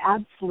right now.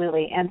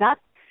 Absolutely. And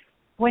that's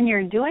when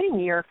you're doing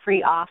your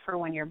free offer,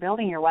 when you're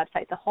building your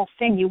website, the whole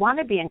thing, you want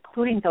to be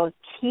including those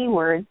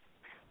keywords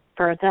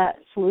for the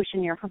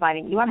solution you're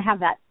providing. You want to have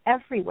that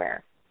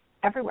everywhere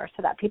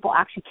so that people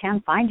actually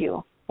can find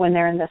you when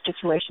they're in the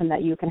situation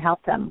that you can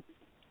help them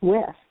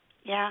with.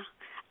 Yeah.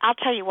 I'll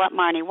tell you what,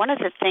 Marnie, one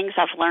of the things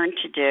I've learned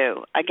to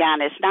do,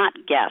 again, is not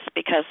guess,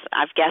 because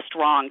I've guessed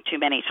wrong too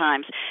many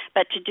times,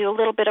 but to do a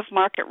little bit of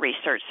market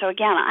research. So,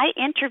 again, I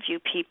interview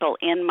people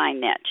in my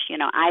niche.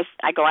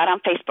 I go out on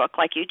Facebook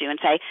like you do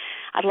and say,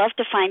 I'd love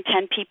to find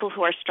 10 people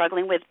who are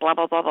struggling with blah,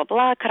 blah, blah, blah,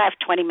 blah. Could I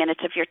have 20 minutes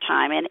of your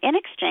time? And in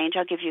exchange,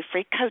 I'll give you a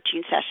free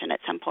coaching session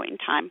at some point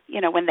in time,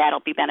 when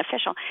that'll be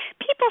beneficial.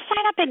 People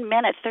sign up in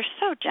minutes. They're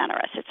so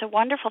generous. It's a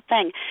wonderful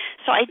thing.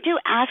 So I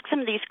do ask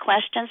them these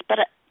questions,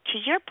 but to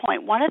your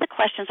point, one of the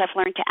questions I've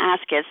learned to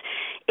ask is,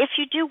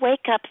 if you do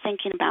wake up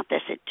thinking about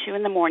this at 2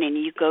 in the morning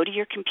and you go to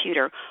your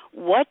computer,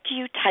 what do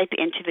you type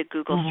into the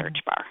Google search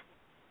bar?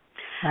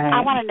 Right.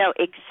 I want to know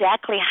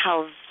exactly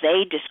how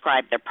they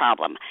describe their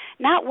problem,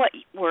 not what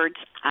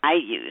words I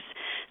use.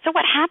 So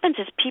what happens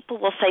is people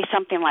will say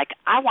something like,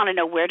 I want to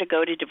know where to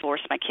go to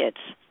divorce my kids.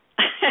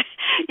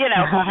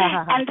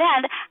 And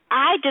then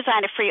I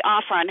designed a free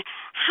offer on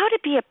how to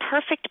be a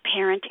perfect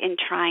parent in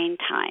trying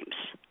times.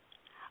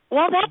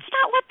 Well, that's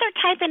not what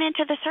they're typing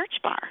into the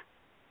search bar.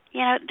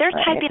 They're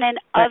typing in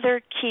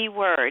other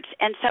keywords,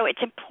 and so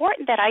it's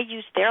important that I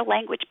use their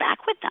language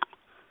back with them.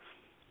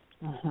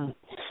 Mm-hmm.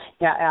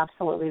 Yeah,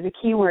 absolutely. The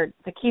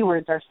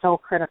keywords are so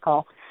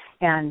critical,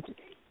 and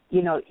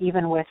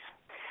even with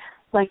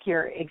like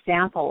your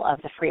example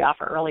of the free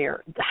offer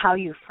earlier, how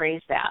you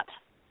phrase that,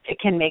 it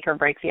can make or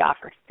break the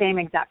offer. Same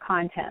exact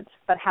content,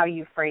 but how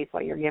you phrase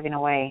what you're giving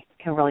away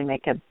can really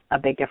make a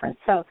big difference.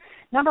 So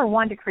number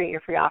one to create your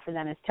free offer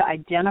then is to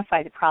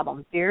identify the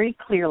problem. Very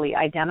clearly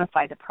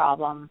identify the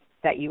problem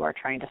that you are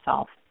trying to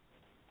solve.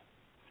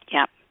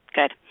 Yep,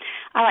 good.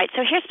 All right,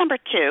 so here's number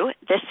two.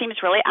 This seems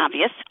really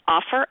obvious.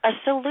 Offer a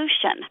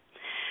solution.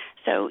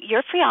 So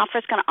your free offer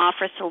is going to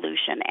offer a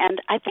solution.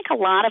 And I think a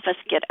lot of us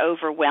get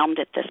overwhelmed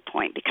at this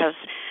point because,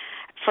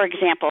 for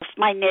example, if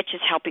my niche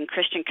is helping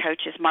Christian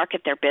coaches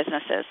market their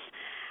businesses,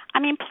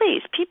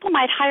 please, people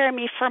might hire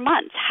me for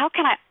months. How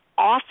can I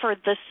offer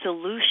the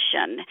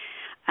solution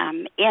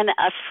in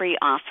a free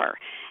offer?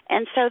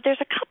 And so there's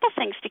a couple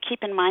things to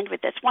keep in mind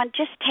with this. One,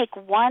 just take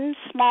one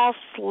small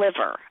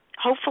sliver,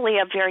 hopefully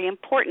a very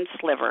important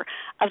sliver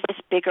of this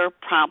bigger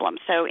problem.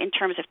 So in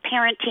terms of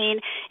parenting,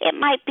 it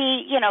might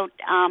be,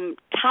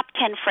 top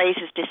 10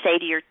 phrases to say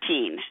to your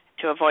teen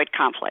to avoid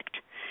conflict.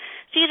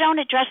 So you don't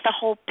address the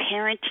whole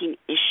parenting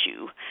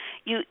issue.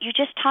 You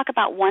just talk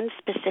about one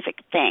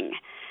specific thing.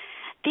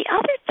 The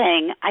other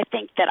thing I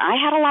think that I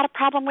had a lot of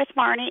problem with,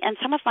 Marnie, and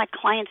some of my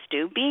clients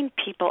do, being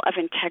people of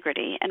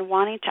integrity and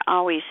wanting to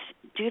always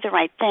do the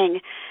right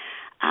thing,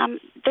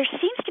 there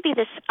seems to be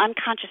this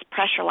unconscious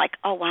pressure like,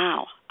 oh,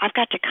 wow, I've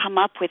got to come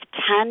up with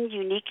 10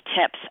 unique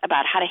tips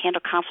about how to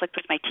handle conflict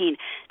with my teen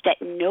that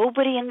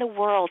nobody in the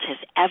world has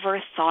ever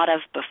thought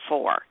of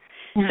before.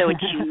 So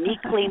it's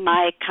uniquely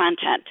my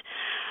content.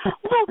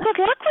 Well, good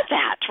luck with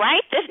that,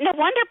 right? No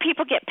wonder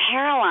people get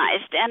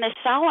paralyzed. And as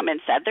Solomon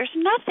said, there's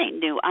nothing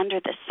new under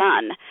the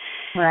sun.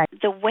 Right.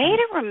 The way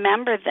to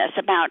remember this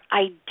about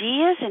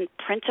ideas and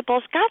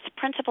principles, God's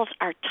principles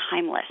are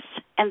timeless,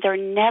 and they're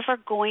never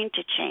going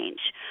to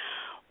change.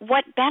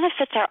 What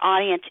benefits our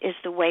audience is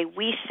the way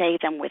we say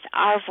them with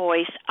our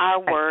voice, our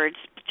words,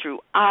 through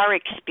our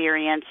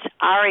experience,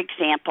 our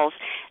examples.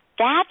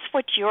 That's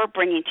what you're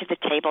bringing to the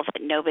table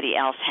that nobody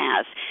else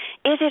has.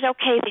 Is it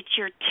okay that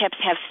your tips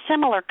have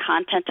similar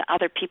content to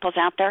other people's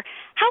out there?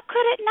 How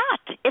could it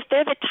not? If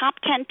they're the top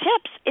 10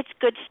 tips, it's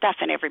good stuff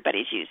and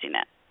everybody's using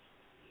it.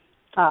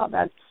 Oh,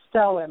 that's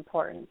so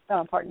important,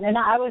 so important. And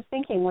I was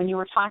thinking when you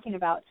were talking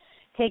about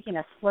taking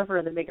a sliver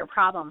of the bigger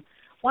problem,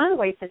 one of the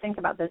ways to think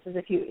about this is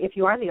if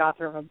you are the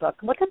author of a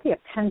book, look at the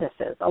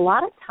appendices. A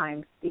lot of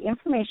times the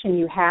information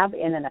you have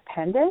in an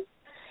appendix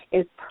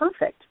is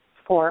perfect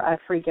for a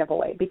free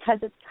giveaway because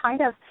it's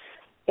kind of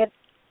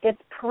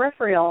it's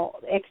peripheral,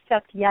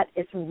 except yet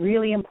it's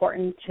really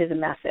important to the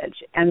message.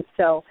 And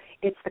so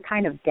it's the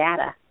kind of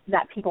data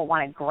that people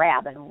want to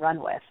grab and run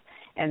with.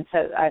 And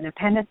so an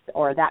appendix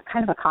or that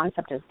kind of a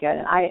concept is good.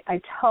 And I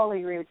totally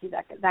agree with you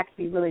that could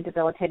be really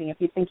debilitating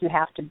if you think you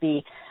have to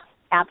be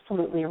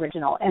absolutely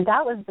original. And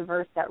that was the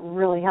verse that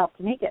really helped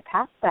me get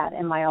past that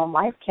in my own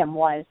life, Kim,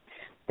 was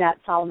that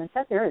Solomon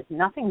says there is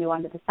nothing new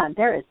under the sun.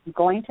 There is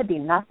going to be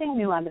nothing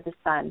new under the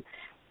sun.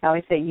 I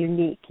always say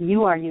unique.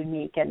 You are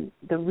unique. And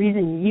the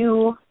reason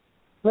you,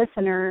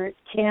 listener,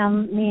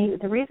 Kim, me,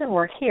 the reason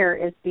we're here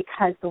is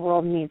because the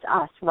world needs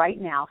us right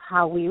now,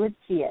 how we would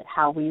see it,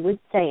 how we would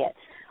say it,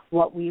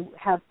 what we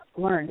have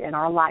learned in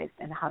our lives,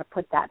 and how to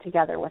put that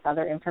together with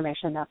other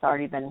information that's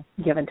already been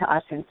given to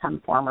us in some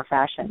form or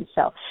fashion.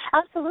 So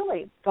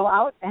absolutely, go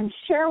out and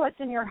share what's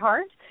in your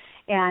heart.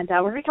 And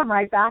we're going to come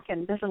right back,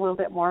 and there's a little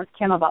bit more,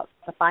 Kim, about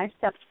the 5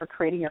 steps for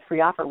creating your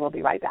free offer. We'll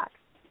be right back.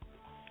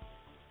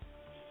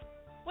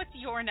 What's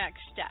your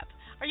next step?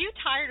 Are you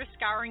tired of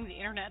scouring the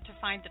internet to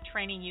find the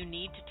training you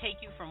need to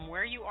take you from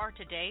where you are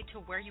today to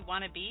where you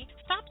want to be?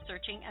 Stop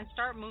searching and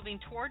start moving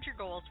towards your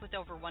goals with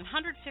over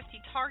 150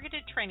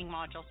 targeted training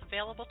modules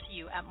available to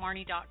you at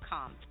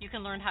Marnie.com. You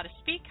can learn how to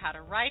speak, how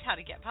to write, how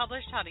to get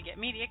published, how to get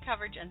media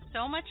coverage, and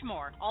so much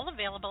more, all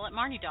available at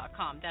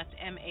Marnie.com. That's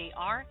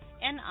MARNIE.com.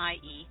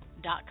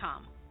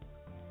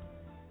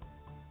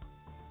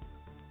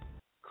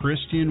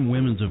 Christian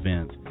Women's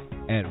Event.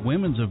 At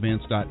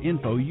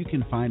womensevents.info, you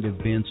can find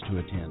events to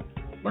attend.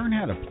 Learn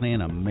how to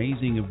plan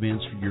amazing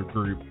events for your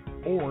group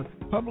or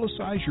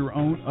publicize your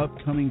own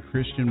upcoming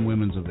Christian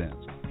women's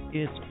events.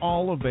 It's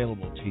all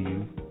available to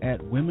you at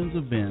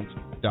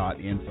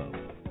womensevents.info.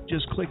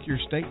 Just click your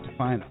state to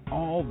find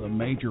all the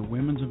major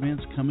women's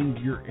events coming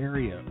to your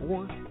area,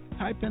 or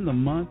type in the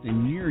month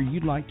and year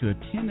you'd like to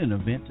attend an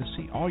event to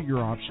see all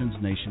your options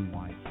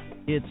nationwide.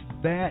 It's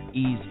that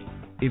easy.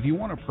 If you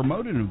want to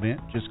promote an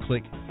event, just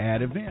click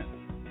Add Event.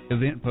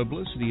 Event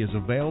publicity is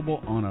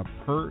available on a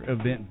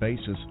per-event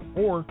basis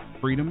or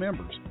free to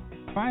members.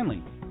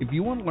 Finally, if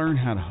you want to learn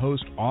how to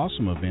host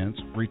awesome events,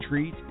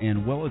 retreats,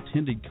 and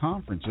well-attended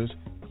conferences,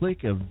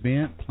 click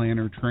Event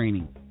Planner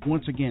Training.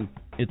 Once again,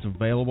 It's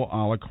available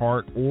a la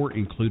carte or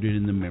included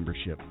in the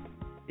membership.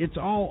 It's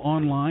all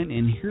online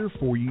and here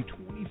for you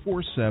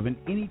 24/7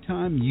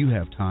 anytime you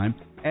have time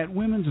at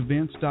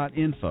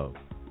womensevents.info.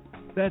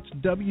 That's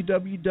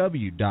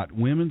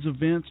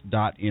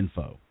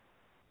www.womensevents.info.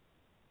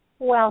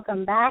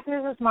 Welcome back.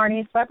 This is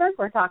Marnie Swedberg.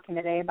 We're talking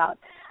today about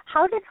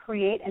how to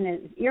create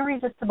an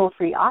irresistible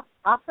free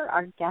offer.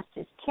 Our guest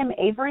is Kim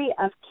Avery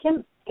of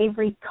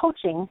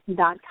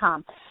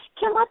KimAveryCoaching.com.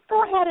 Kim, let's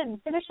go ahead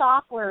and finish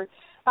off. We're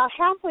about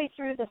halfway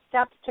through the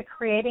steps to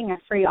creating a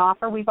free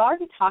offer. We've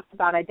already talked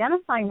about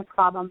identifying the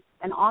problem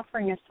and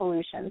offering a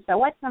solution. So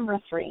what's number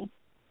 3?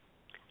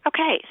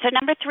 Okay, so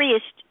number 3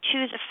 is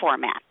choose a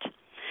format.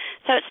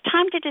 So it's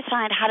time to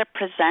decide how to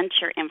present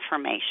your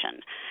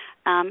information.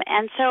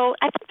 And so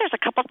I think there's a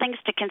couple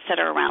things to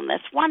consider around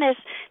this. One is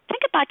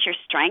think about your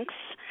strengths.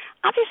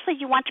 Obviously,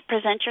 you want to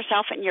present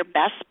yourself in your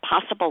best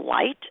possible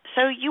light,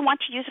 so you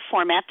want to use a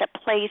format that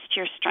plays to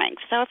your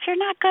strengths. So if you're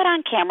not good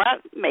on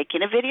camera,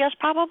 making a video is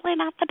probably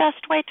not the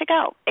best way to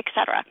go,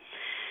 etc.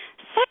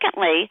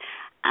 Secondly,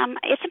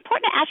 it's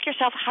important to ask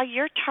yourself how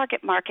your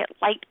target market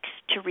likes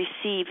to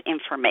receive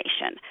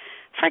information.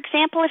 For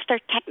example, if they're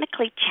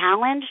technically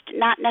challenged,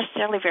 not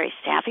necessarily very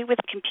savvy with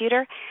a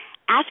computer,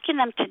 asking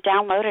them to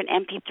download an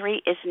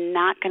MP3 is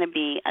not going to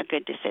be a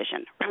good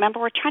decision. Remember,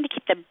 we're trying to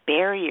keep the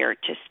barrier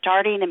to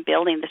starting and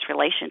building this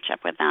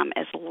relationship with them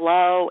as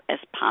low as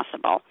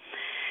possible.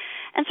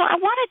 And so I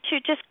wanted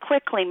to just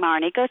quickly,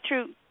 Marnie, go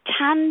through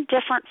 10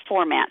 different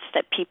formats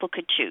that people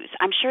could choose.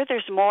 I'm sure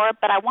there's more,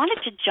 but I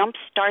wanted to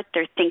jumpstart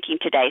their thinking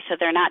today so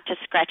they're not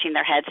just scratching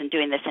their heads and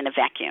doing this in a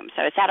vacuum.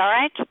 So is that all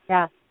right?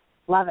 Yeah,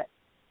 love it.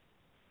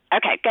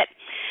 Okay, good.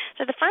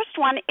 So the first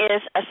one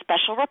is a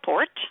special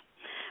report,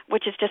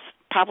 which is just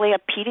probably a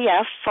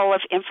PDF full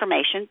of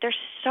information. There's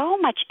so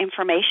much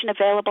information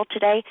available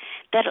today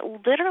that it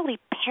literally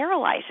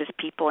paralyzes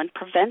people and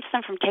prevents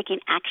them from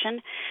taking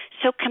action.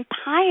 So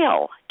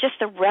compile just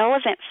the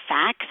relevant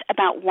facts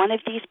about one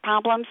of these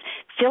problems,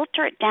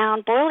 filter it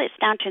down, boil it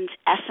down to its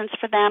essence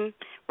for them,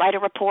 write a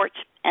report,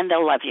 and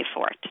they'll love you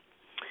for it.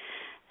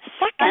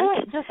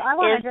 Second, I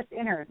want to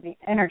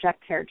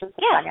interject here just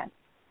a second.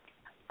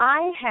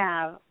 I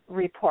have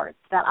reports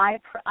that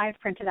I've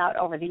printed out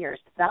over the years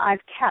that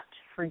I've kept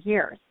for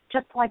years,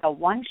 just like a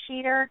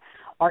one-sheeter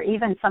or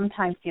even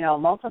sometimes,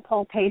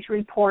 multiple-page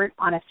report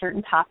on a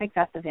certain topic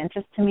that's of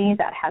interest to me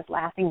that has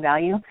lasting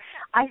value.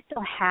 I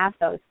still have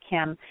those,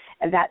 Kim,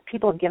 that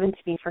people have given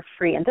to me for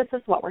free. And this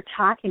is what we're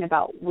talking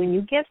about. When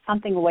you give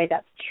something away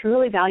that's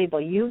truly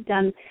valuable, you've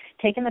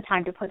taken the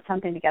time to put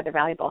something together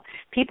valuable,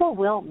 people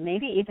will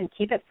maybe even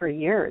keep it for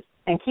years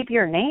and keep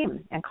your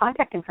name and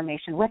contact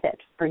information with it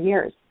for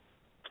years.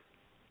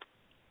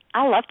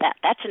 I love that.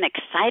 That's an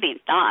exciting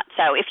thought.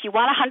 So if you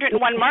want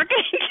 101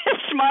 marketing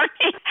tips,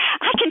 Marty,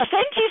 I can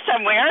send you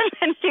somewhere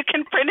and you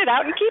can print it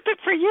out and keep it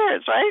for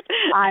years, right?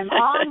 I'm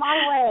on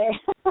my way.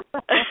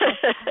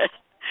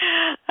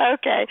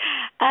 Okay.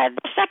 The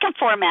second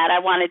format I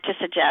wanted to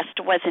suggest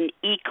was an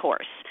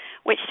e-course,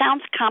 which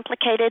sounds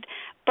complicated,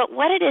 but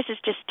what it is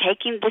just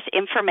taking this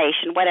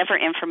information, whatever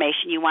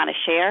information you want to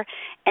share,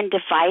 and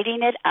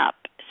dividing it up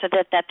so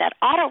that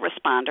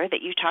autoresponder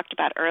that you talked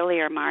about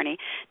earlier, Marnie,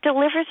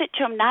 delivers it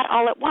to them not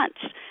all at once,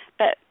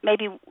 but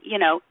maybe,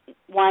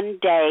 one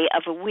day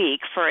of a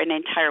week for an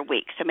entire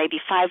week. So maybe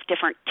 5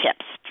 different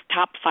tips,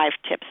 top 5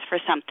 tips for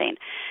something.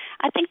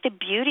 I think the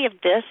beauty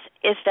of this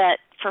is that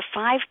for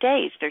 5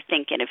 days they're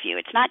thinking of you.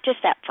 It's not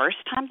just that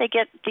first time they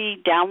get the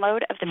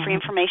download of the free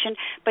information,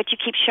 but you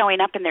keep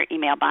showing up in their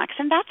email box,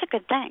 and that's a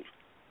good thing.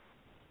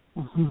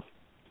 Mm-hmm.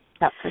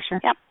 That's for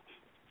sure. Yep.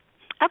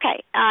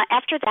 Okay,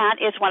 after that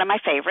is one of my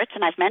favorites,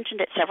 and I've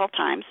mentioned it several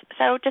times,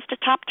 so just a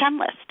top 10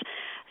 list.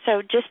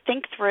 So just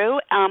think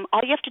through.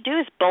 All you have to do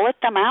is bullet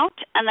them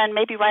out and then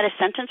maybe write a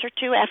sentence or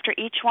 2 after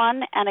each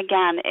one. And,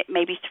 again, it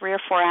may be 3 or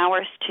 4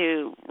 hours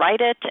to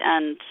write it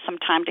and some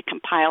time to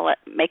compile it,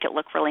 make it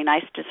look really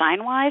nice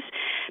design-wise,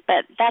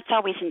 but that's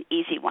always an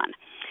easy one.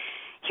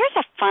 Here's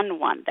a fun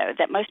one, though,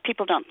 that most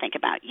people don't think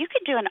about. You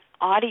could do an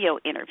audio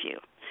interview.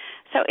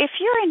 So if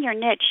you're in your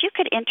niche, you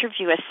could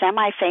interview a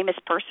semi-famous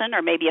person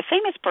or maybe a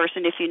famous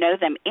person if you know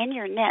them in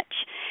your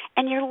niche,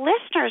 and your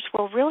listeners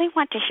will really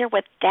want to hear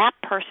what that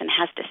person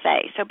has to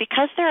say. So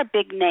because they're a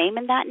big name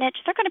in that niche,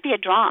 they're going to be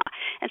a draw.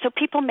 And so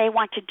people may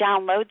want to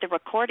download the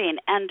recording,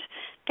 and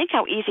think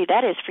how easy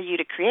that is for you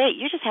to create.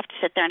 You just have to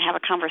sit there and have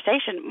a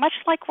conversation, much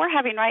like we're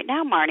having right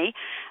now, Marnie,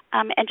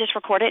 and just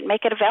record it and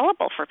make it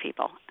available for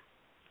people.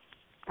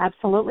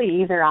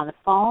 Absolutely, either on the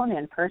phone,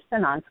 in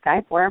person, on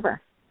Skype,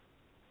 wherever.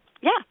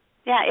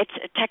 Yeah,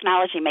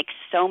 technology makes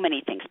so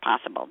many things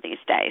possible these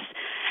days.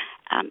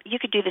 You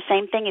could do the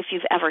same thing if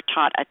you've ever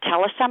taught a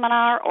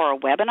teleseminar or a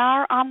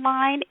webinar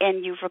online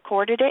and you've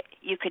recorded it.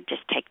 You could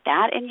just take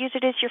that and use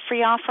it as your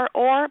free offer,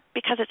 or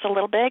because it's a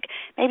little big,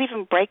 maybe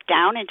even break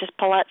down and just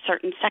pull out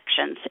certain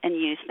sections and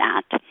use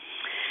that,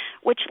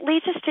 which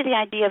leads us to the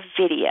idea of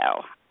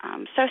video.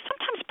 So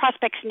sometimes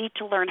prospects need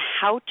to learn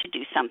how to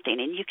do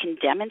something, and you can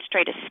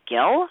demonstrate a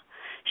skill,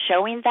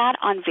 showing that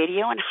on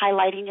video and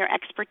highlighting your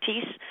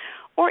expertise.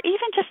 or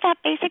even just that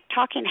basic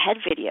talking head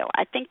video.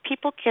 I think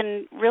people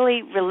can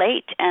really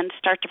relate and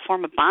start to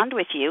form a bond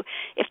with you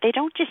if they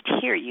don't just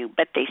hear you,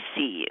 but they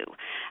see you.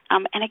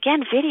 And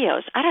again,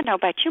 videos, I don't know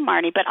about you,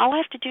 Marnie, but all I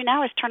have to do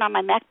now is turn on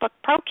my MacBook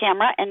Pro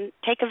camera and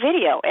take a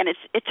video, and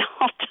it's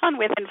all done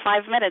within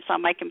 5 minutes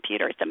on my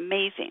computer. It's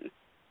amazing.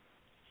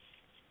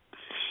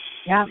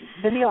 Yeah,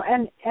 video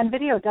and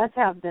video does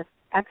have this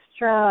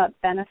extra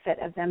benefit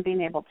of them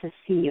being able to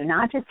see you,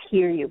 not just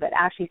hear you, but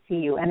actually see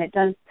you. And it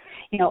does,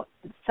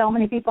 so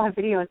many people have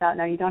videos out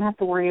now. You don't have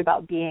to worry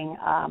about being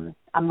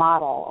a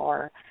model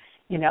or,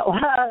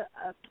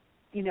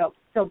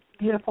 so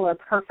beautiful or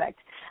perfect.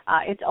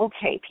 It's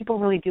okay. People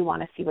really do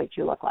want to see what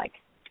you look like.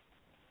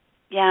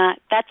 Yeah,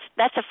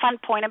 that's a fun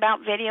point about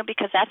video,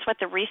 because that's what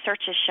the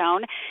research has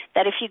shown,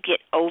 that if you get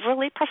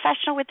overly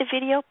professional with the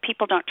video,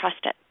 people don't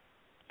trust it.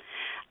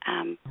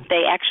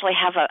 They actually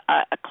have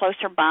a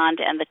closer bond,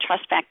 and the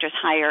trust factor is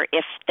higher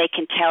if they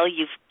can tell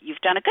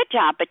you've done a good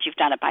job, but you've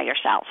done it by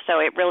yourself. So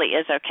it really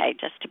is okay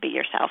just to be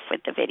yourself with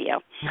the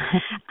video.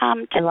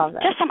 I love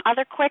that. Just some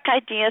other quick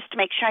ideas to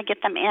make sure I get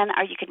them in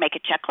are you could make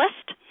a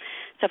checklist.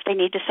 So if they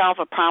need to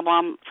solve a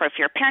problem, if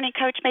you're a parenting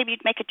coach, maybe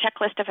you'd make a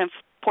checklist of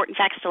important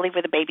facts to leave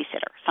with a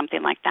babysitter,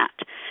 something like that.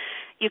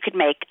 You could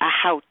make a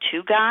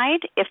how-to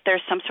guide if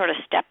there's some sort of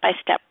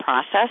step-by-step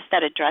process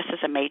that addresses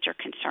a major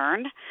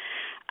concern.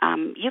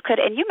 You could,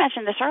 and you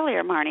mentioned this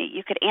earlier, Marnie,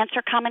 you could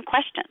answer common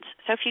questions.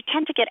 So if you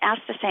tend to get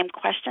asked the same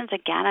questions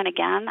again and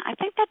again, I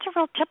think that's a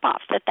real tip-off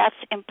that's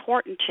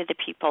important to the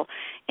people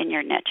in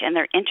your niche, and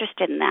they're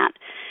interested in that.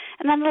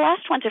 And then the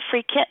last one's a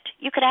free kit.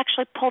 You could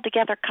actually pull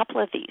together a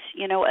couple of these,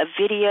 a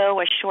video,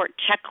 a short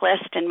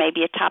checklist, and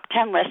maybe a top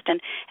 10 list,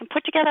 and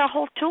put together a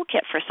whole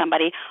toolkit for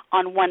somebody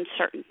on one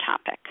certain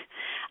topic.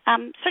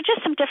 So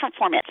just some different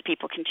formats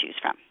people can choose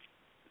from.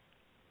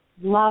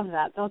 Love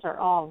that. Those are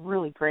all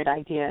really great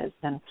ideas.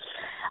 And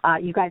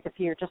you guys, if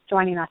you're just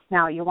joining us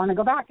now, you'll want to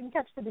go back and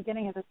catch the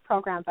beginning of this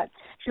program. But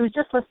she was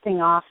just listing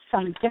off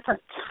some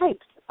different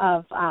types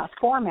of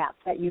formats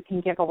that you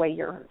can give away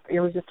your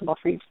Irresistible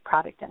free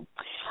product in.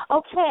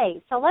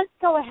 Okay, so let's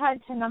go ahead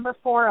to number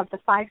 4 of the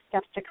 5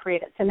 steps to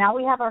create it. So now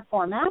we have our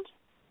format.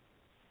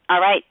 All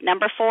right,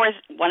 number 4 is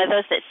one of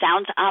those that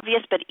sounds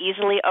obvious but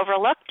easily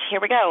overlooked. Here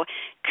we go.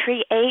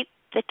 Create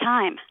the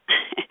time.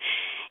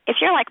 If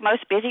you're like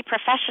most busy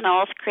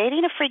professionals,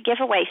 creating a free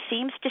giveaway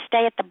seems to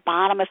stay at the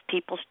bottom of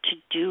people's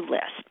to-do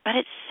list. But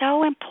it's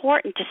so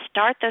important to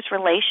start those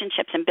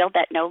relationships and build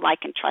that know, like,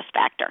 and trust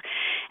factor.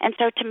 And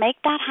so to make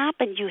that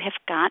happen, you have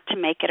got to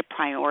make it a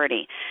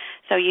priority.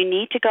 So you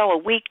need to go a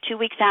week, 2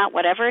 weeks out,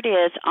 whatever it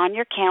is, on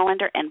your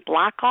calendar and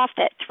block off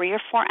that 3 or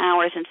 4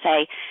 hours and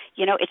say,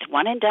 it's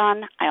one and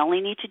done. I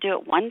only need to do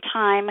it one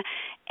time,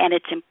 and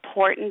it's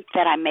important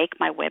that I make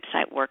my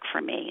website work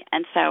for me.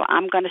 And so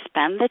I'm going to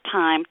spend the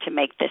time to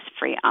make this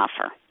free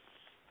offer.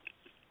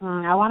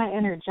 I want to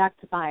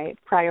interject my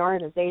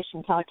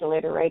prioritization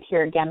calculator right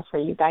here again for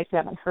you guys who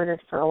haven't heard it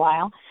for a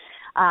while.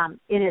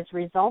 It is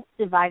results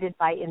divided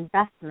by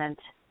investment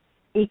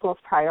equals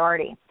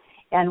priority.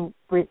 And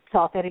so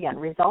I'll say it again,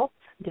 results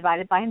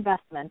divided by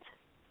investment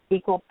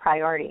equals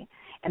priority.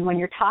 And when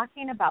you're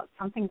talking about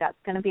something that's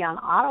going to be on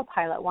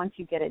autopilot once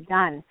you get it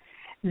done,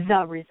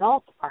 the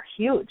results are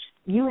huge.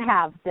 You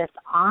have this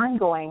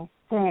ongoing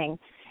thing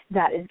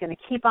that is going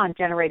to keep on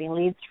generating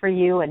leads for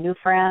you and new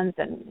friends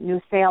and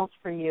new sales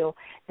for you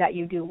that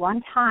you do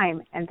one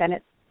time, and then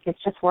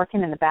it's just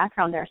working in the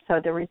background there. So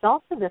the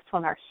results of this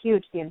one are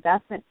huge. The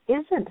investment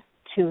isn't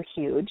too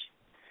huge.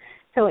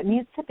 So it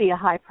needs to be a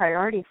high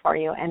priority for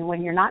you. And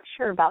when you're not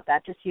sure about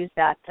that, just use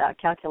that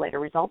calculator.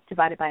 Results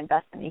divided by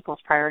investment equals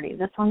priority.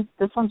 This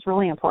one's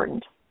really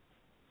important.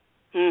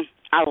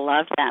 I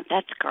love that.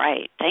 That's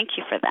great. Thank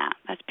you for that.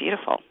 That's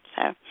beautiful.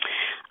 So,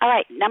 all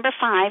right, number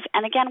 5.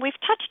 And again, we've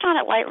touched on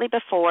it lightly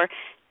before.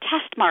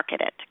 Test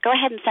market it. Go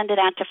ahead and send it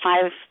out to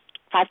 5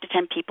 to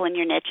 10 people in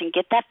your niche and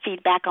get that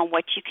feedback on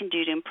what you can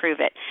do to improve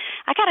it.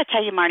 I got to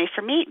tell you, Marnie,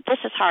 for me, this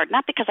is hard,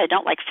 not because I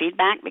don't like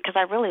feedback, because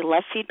I really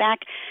love feedback,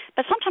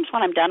 but sometimes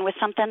when I'm done with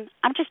something,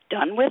 I'm just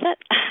done with it.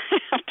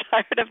 I'm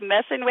tired of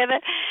messing with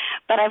it.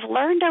 But I've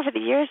learned over the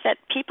years that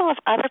people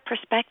have other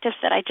perspectives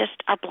that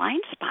are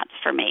blind spots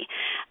for me.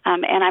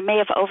 And I may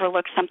have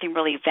overlooked something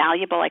really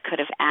valuable I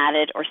could have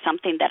added, or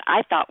something that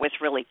I thought was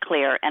really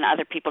clear and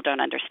other people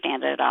don't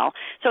understand it at all.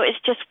 So it's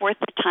just worth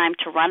the time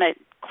to run a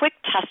quick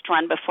test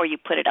run before you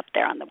put it up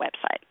there on the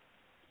website.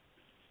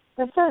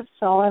 This is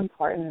so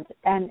important,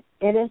 and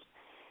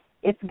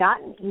it's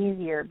gotten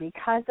easier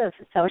because of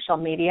social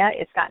media.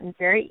 It's gotten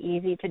very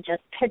easy to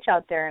just pitch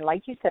out there, and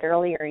like you said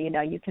earlier,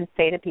 you can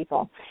say to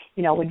people,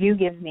 would you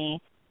give me,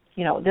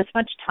 this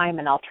much time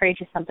and I'll trade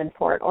you something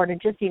for it, or to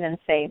just even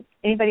say,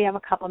 anybody have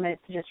a couple of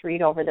minutes to just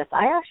read over this?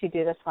 I actually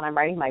do this when I'm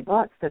writing my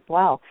books as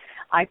well.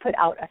 I put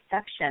out a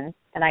section,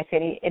 and I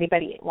say,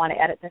 anybody want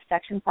to edit this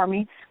section for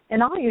me?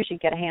 And I'll usually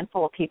get a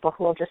handful of people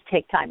who will just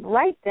take time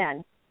right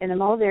then in the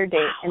middle of their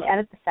day and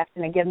edit the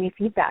section and give me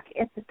feedback.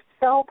 It's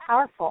so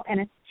powerful, and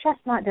it's just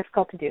not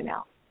difficult to do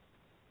now.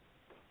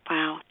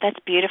 Wow, that's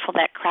beautiful,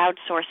 that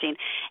crowdsourcing.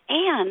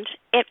 And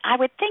I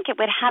would think it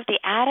would have the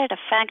added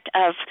effect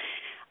of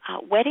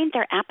whetting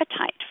their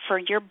appetite for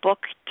your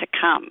book to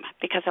come,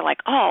 because they're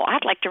like, oh,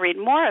 I'd like to read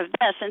more of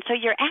this. And so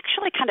you're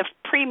actually kind of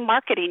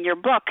pre-marketing your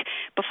book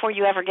before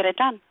you ever get it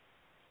done.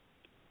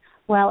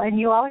 Well, and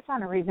you always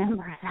want to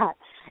remember that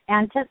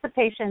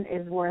anticipation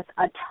is worth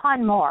a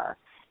ton more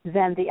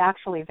than the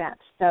actual event.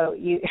 So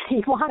you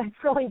want to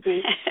really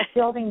be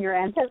building your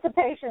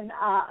anticipation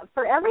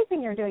for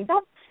everything you're doing.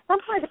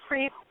 That's why the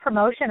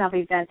pre-promotion of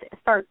events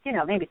starts,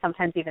 maybe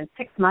sometimes even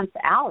 6 months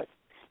out.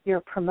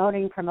 You're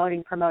promoting.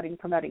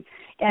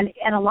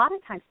 And a lot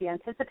of times the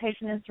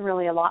anticipation is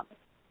really a lot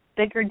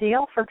bigger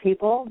deal for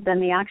people than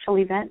the actual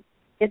event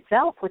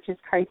itself, which is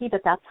crazy,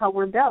 but that's how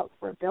we're built.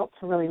 We're built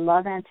to really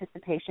love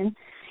anticipation.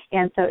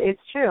 And so it's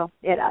true.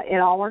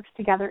 It all works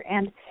together,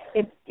 and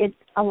it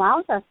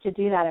allows us to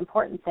do that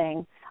important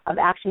thing of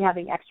actually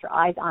having extra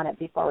eyes on it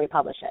before we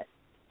publish it.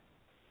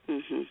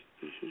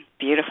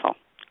 Beautiful.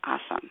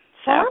 Awesome.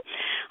 So, well,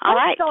 all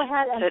right. Let's go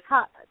ahead and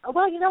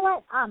well, you know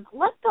what?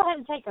 Let's go ahead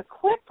and take a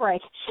quick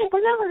break. And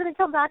then we're going to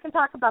come back and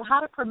talk about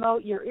how to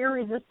promote your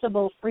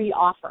irresistible free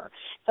offer.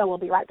 So we'll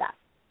be right back.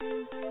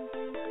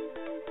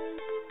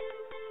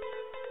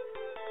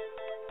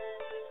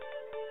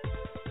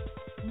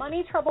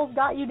 Money troubles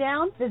got you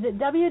down? Visit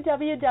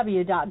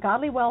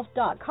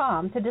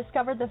www.godlywealth.com to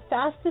discover the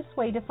fastest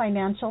way to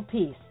financial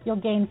peace. You'll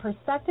gain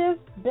perspective,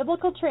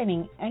 biblical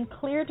training, and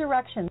clear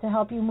direction to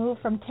help you move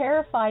from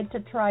terrified to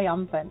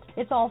triumphant.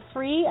 It's all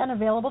free and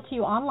available to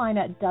you online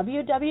at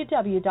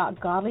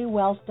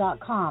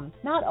www.godlywealth.com.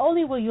 Not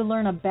only will you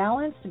learn a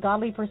balanced,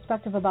 godly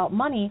perspective about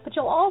money, but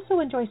you'll also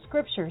enjoy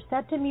scripture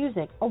set to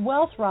music, a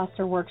wealth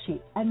roster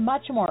worksheet, and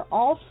much more,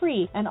 all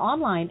free and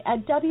online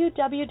at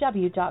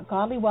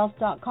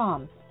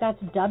www.godlywealth.com.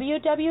 That's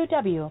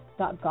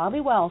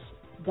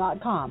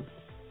www.godlywealth.com.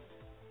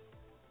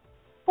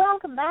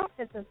 Welcome back.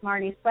 This is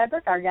Marnie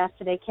Swedberg. Our guest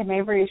today, Kim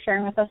Avery, is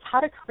sharing with us how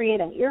to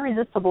create an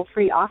irresistible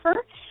free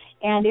offer.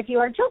 And if you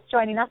are just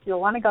joining us, you'll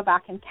want to go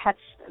back and catch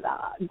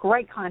the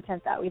great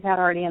content that we've had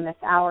already in this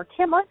hour.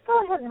 Kim, let's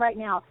go ahead and right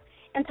now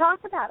and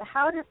talk about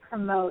how to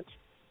promote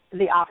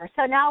the offer.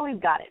 So now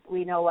we've got it.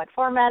 We know what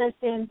format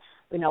it's in.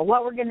 We know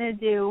what we're going to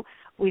do.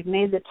 We've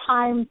made the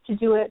time to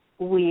do it.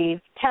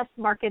 We've test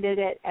marketed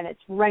it, and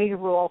it's ready to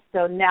roll.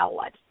 So now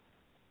what?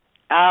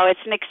 Oh,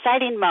 it's an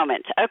exciting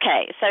moment.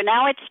 Okay, so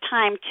now it's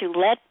time to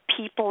let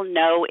people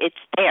know it's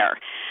there.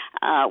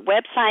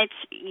 Websites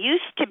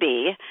used to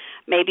be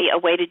maybe a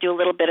way to do a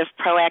little bit of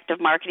proactive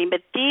marketing,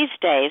 but these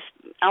days,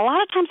 a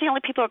lot of times the only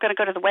people who are going to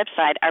go to the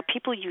website are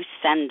people you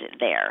send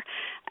there.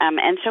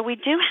 And so we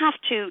do have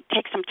to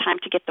take some time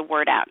to get the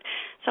word out.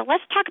 So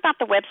let's talk about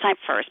the website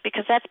first,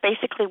 because that's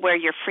basically where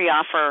your free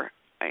offer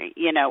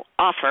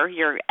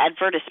your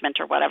advertisement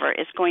or whatever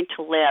is going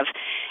to live.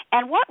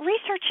 And what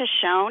research has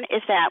shown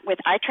is that with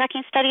eye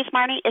tracking studies,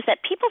 Marnie, is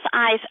that people's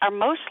eyes are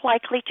most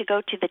likely to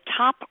go to the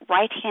top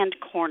right-hand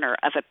corner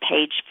of a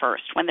page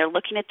first when they're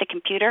looking at the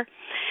computer.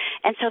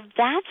 And so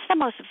that's the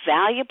most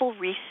valuable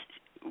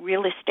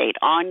real estate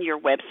on your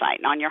website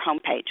and on your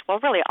homepage. Well,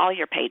 really all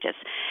your pages.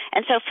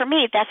 And so for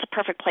me, that's a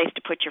perfect place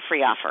to put your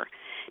free offer.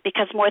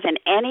 Because more than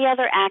any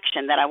other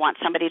action that I want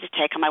somebody to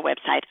take on my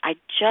website, I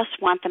just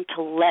want them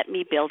to let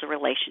me build a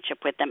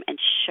relationship with them and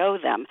show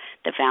them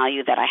the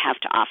value that I have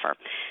to offer.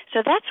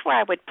 So that's where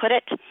I would put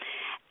it.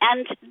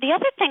 And the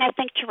other thing I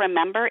think to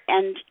remember,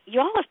 and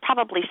you all have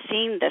probably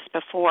seen this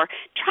before,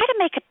 try to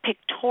make a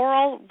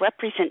pictorial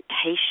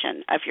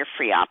representation of your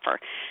free offer.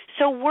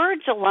 So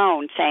words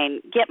alone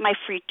saying, get my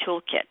free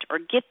toolkit, or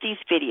get these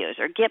videos,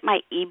 or get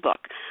my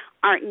ebook,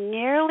 aren't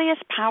nearly as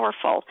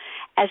powerful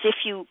as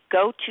if you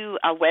go to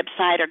a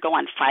website or go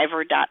on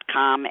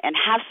Fiverr.com and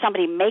have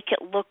somebody make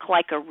it look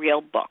like a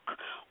real book,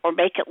 or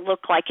make it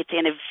look like it's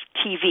in a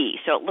TV,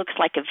 so it looks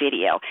like a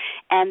video.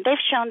 And they've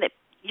shown that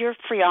your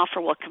free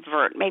offer will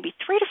convert maybe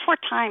 3 to 4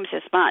 times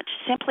as much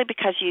simply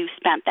because you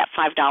spent that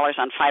 $5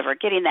 on Fiverr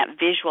getting that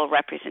visual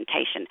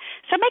representation.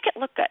 So make it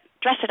look good.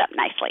 Dress it up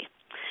nicely.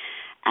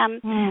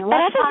 But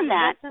other than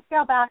that... Let's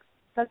go back.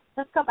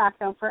 Let's go back,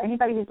 though, for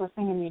anybody who's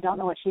listening and you don't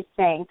know what she's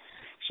saying.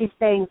 She's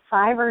saying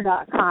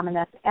Fiverr.com, and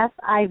that's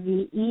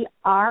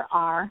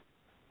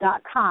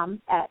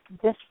Fiverr.com at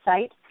this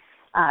site.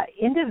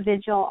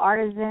 Individual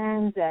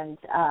artisans and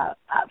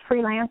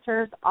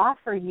freelancers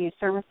offer you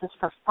services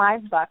for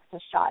 $5 a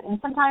shot, and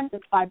sometimes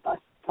it's $5 plus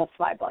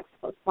 $5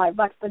 plus $5,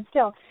 but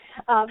still,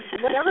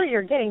 whatever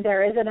you're getting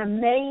there is an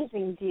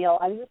amazing deal.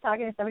 I was just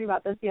talking to somebody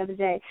about this the other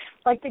day.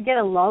 Like to get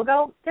a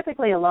logo,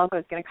 typically a logo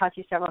is going to cost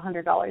you several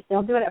 $100s.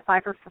 They'll do it at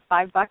Fiverr for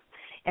 $5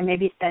 and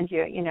maybe send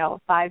you,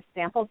 5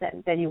 samples,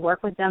 and then you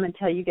work with them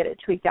until you get it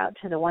tweaked out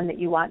to the one that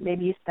you want.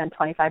 Maybe you spend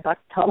 $25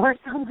 total or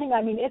something.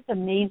 I mean, it's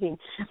amazing.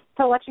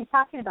 So what she's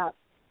talking about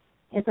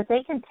is that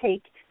they can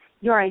take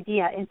your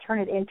idea and turn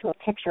it into a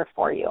picture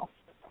for you.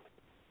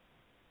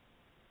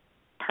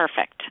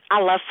 Perfect. I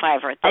love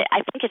Fiverr.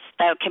 I think it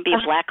can be a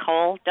black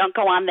hole. Don't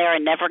go on there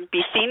and never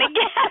be seen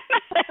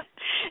again.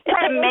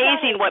 It's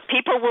amazing what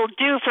people will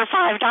do for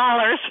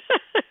 $5.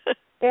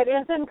 It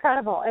is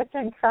incredible. It's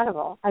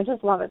incredible. I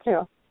just love it,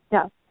 too.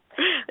 Yeah.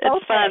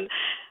 It's fun.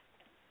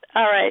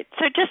 All right.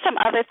 So just some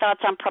other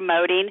thoughts on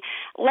promoting.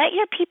 Let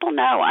your people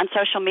know on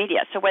social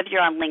media. So whether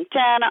you're on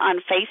LinkedIn, on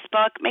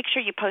Facebook, make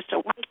sure you post a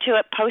link to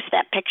it. Post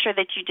that picture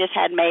that you just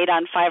had made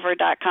on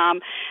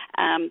Fiverr.com.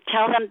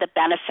 Tell them the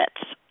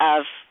benefits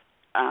of,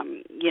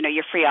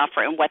 your free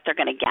offer and what they're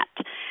going to get.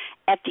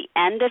 At the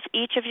end of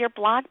each of your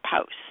blog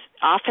posts,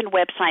 often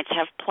websites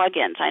have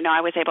plugins. I know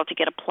I was able to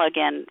get a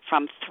plugin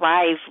from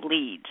Thrive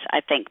Leads,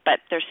 I think, but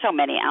there's so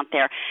many out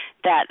there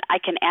that I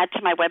can add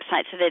to my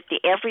website so that at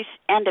the every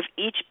end of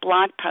each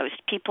blog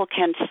post, people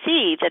can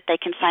see that they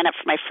can sign up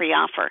for my free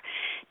offer.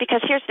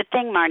 Because here's the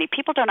thing, Marnie,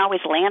 people don't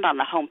always land on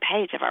the home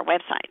page of our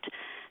website.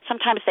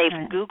 Sometimes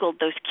they've Googled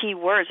those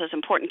keywords, those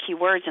important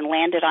keywords, and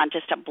landed on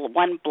just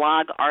one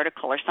blog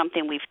article or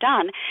something we've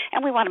done,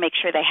 and we want to make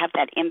sure they have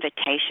that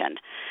invitation.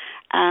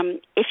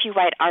 If you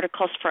write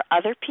articles for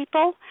other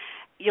people,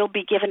 you'll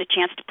be given a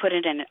chance to put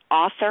it in an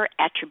author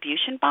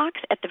attribution box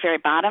at the very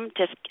bottom,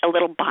 just a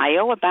little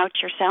bio about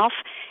yourself,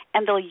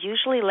 and they'll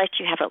usually let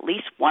you have at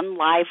least one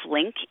live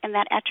link in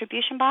that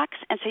attribution box.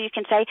 And so you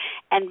can say,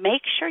 and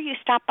make sure you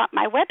stop at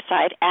my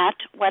website at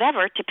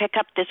whatever to pick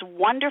up this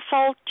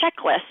wonderful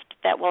checklist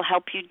that will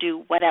help you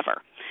do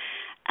whatever.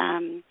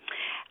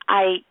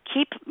 I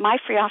keep my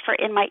free offer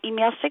in my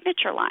email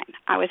signature line.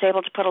 I was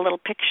able to put a little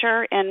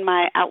picture in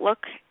my Outlook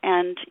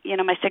and,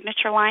 my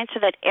signature line so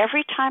that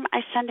every time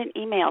I send an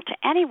email to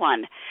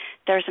anyone,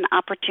 there's an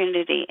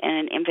opportunity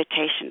and an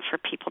invitation for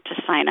people to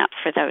sign up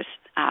for those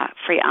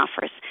free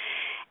offers.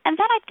 And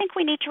then I think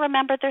we need to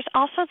remember there's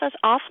also those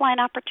offline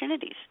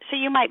opportunities. So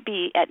you might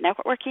be at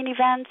networking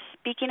events,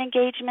 speaking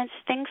engagements,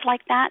 things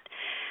like that.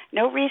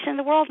 No reason in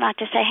the world not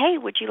to say, hey,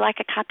 would you like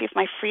a copy of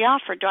my free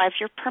offer? Do I have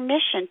your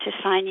permission to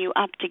sign you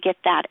up to get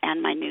that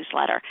and my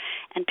newsletter?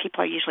 And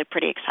people are usually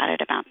pretty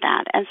excited about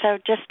that. And so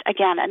just,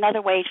 again,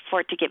 another way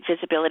for it to get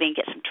visibility and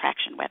get some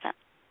traction with it.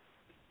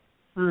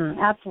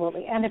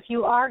 Absolutely. And if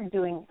you are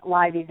doing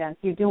live events,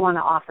 you do want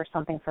to offer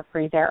something for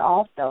free there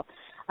also.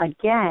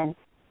 Again,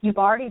 you've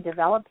already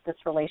developed this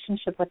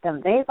relationship with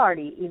them. They've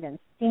already even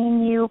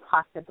seen you,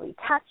 possibly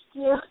touched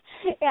you,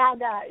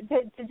 and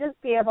to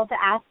just be able to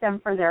ask them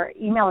for their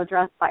email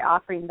address by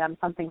offering them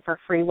something for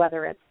free,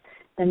 whether it's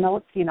the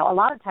notes. A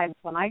lot of times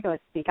when I go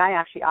speak, I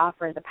actually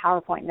offer the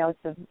PowerPoint notes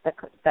of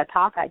the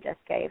talk I just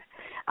gave,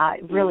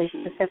 really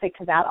specific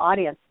to that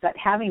audience. But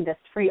having this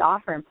free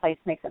offer in place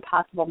makes it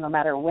possible no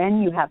matter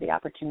when you have the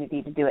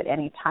opportunity to do it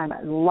anytime.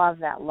 I love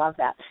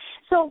that.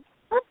 So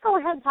let's go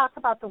ahead and talk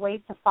about the ways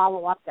to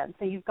follow up then.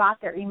 So you've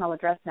got their email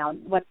address now.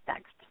 What's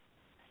next?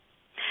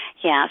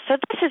 Yeah, so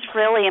this is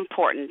really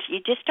important. You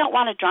just don't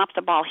want to drop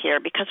the ball here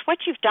because what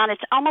you've done,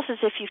 it's almost as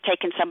if you've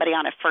taken somebody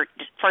on a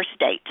first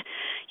date.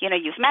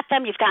 You've met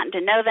them, you've gotten to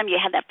know them, you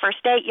had that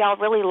first date, y'all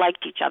really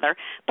liked each other.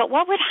 But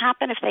what would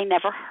happen if they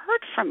never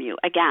heard from you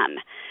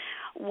again?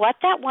 What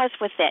that was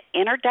that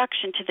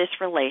introduction to this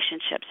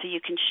relationship so you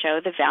can show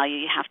the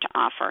value you have to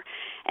offer.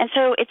 And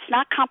so it's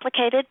not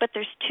complicated, but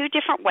there's two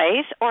different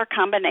ways or a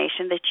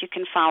combination that you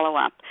can follow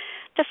up.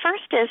 The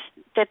first is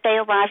that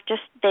they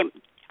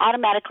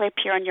automatically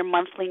appear on your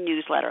monthly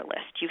newsletter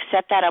list. You've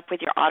set that up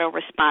with your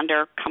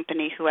autoresponder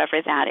company,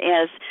 whoever that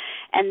is,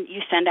 and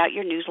you send out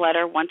your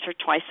newsletter once or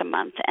twice a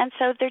month. And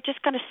so they're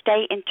just going to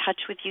stay in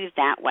touch with you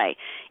that way.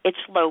 It's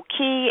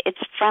low-key, it's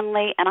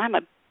friendly, and I'm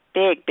a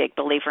big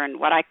believer in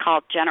what I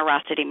call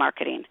generosity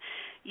marketing.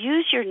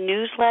 Use your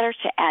newsletter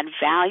to add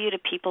value to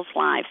people's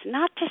lives,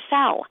 not to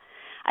sell.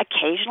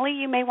 Occasionally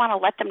you may want to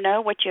let them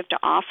know what you have to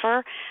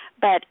offer,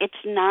 but it's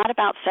not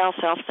about sell.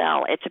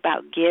 It's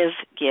about give.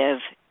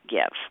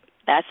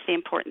 That's the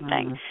important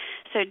thing.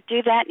 So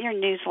do that in your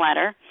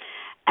newsletter.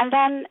 And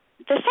then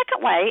the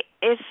second way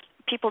is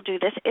people do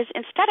this is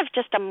instead of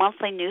just a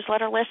monthly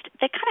newsletter list,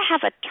 they kind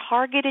of have a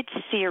targeted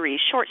series,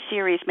 short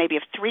series maybe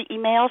of 3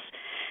 emails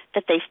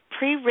that they've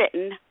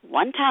pre-written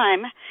one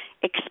time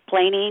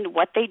explaining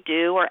what they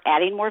do or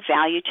adding more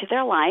value to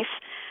their life.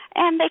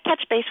 And they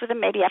touch base with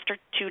them maybe after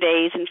 2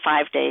 days and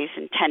 5 days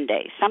and 10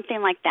 days,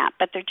 something like that.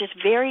 But they're just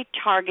very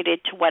targeted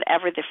to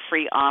whatever the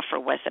free offer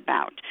was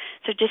about.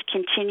 So just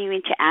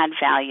continuing to add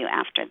value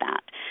after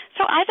that.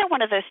 So either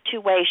one of those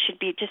 2 ways should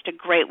be just a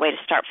great way to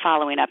start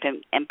following up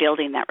and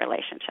building that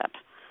relationship.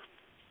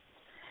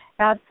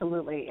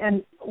 Absolutely.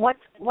 And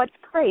what's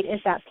great is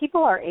that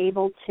people are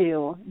able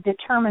to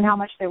determine how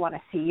much they want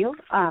to see you.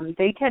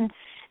 They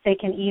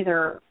can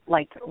either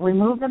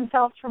remove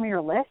themselves from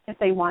your list if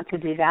they want to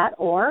do that,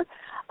 or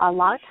a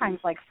lot of times,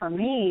 like for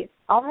me,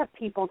 I'll have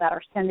people that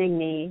are sending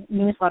me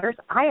newsletters.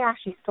 I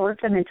actually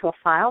sort them into a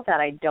file that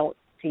I don't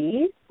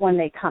see when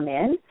they come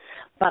in,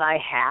 but I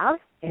have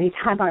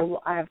anytime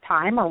I have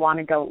time or want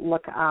to go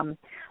look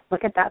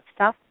at that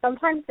stuff.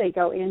 Sometimes they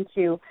go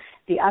into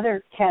the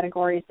other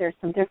categories. There's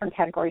some different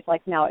categories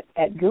like now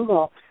at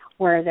Google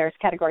where there's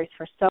categories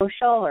for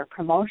social or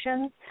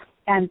promotions,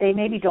 and they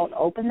maybe don't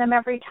open them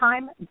every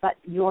time, but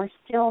you're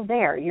still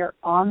there. You're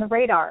on the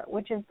radar,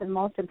 which is the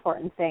most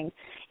important thing,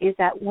 is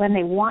that when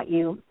they want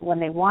you, when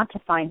they want to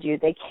find you,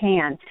 they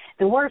can.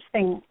 The worst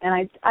thing,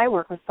 and I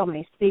work with so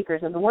many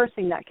speakers, and the worst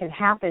thing that can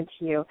happen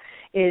to you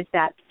is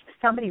that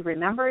somebody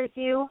remembers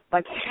you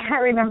but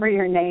can't remember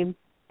your name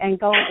and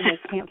go and they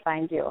can't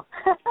find you.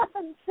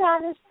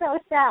 That is so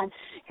sad,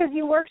 because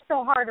you worked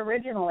so hard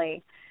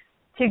originally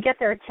to get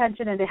their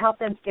attention and to help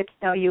them get to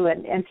know you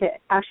and to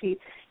actually,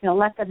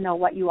 let them know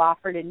what you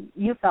offered, and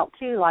you felt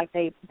too like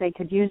they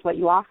could use what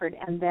you offered,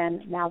 and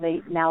then now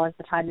is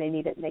the time they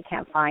need it and they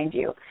can't find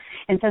you.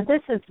 And so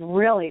this is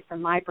really,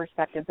 from my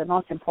perspective, the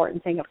most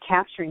important thing of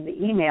capturing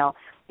the email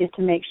is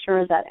to make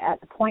sure that at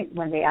the point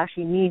when they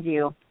actually need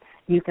you,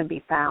 you can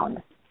be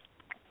found.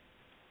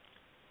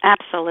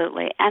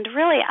 Absolutely. And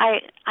really, I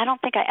don't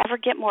think I ever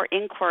get more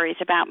inquiries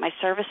about my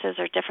services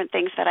or different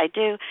things that I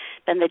do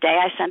than the day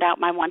I send out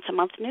my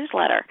once-a-month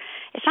newsletter.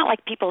 It's not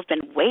like people have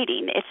been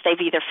waiting. It's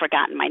they've either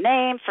forgotten my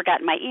name,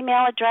 forgotten my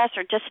email address,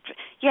 or just,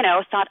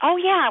 thought, oh,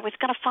 yeah, I was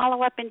going to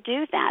follow up and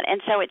do that.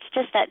 And so it's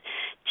just that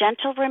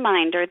gentle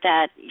reminder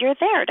that you're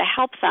there to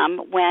help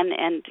them when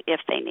and if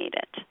they need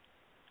it.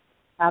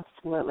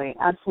 Absolutely,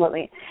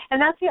 absolutely.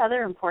 And that's the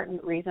other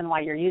important reason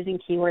why you're using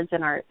keywords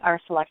and are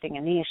selecting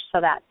a niche,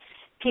 so that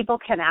people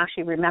can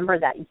actually remember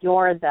that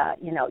you're the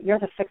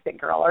fix-it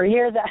girl, or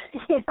you're the,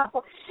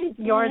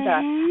 you're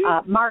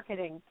the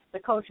marketing, the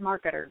coach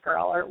marketer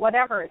girl, or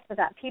whatever, so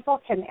that people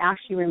can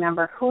actually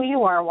remember who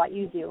you are, what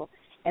you do,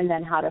 and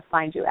then how to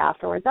find you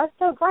afterwards. That's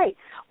so great.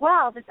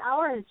 Well, this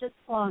hour has just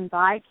flown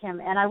by, Kim,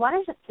 and I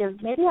want to just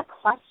give maybe a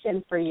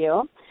question for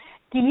you.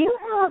 Do you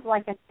have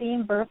like a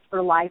theme verse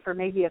for life, or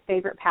maybe a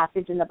favorite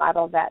passage in the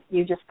Bible that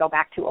you just go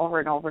back to over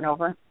and over and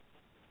over?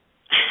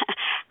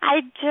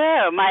 I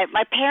do. My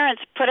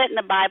parents put it in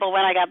the Bible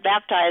when I got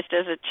baptized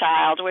as a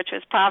child, which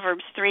was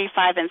Proverbs 3,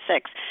 5, and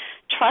 6.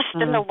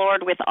 Trust in the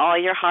Lord with all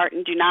your heart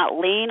and do not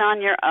lean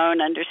on your own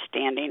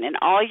understanding. In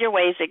all your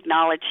ways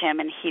acknowledge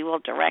him and he will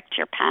direct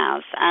your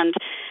paths. And,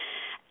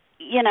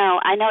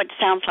 I know it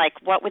sounds like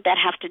what would that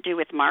have to do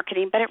with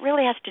marketing, but it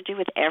really has to do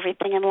with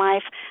everything in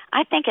life.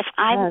 I think if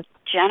I'm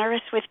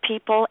generous with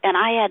people and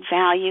I add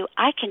value,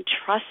 I can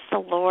trust the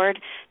Lord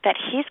that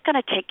he's going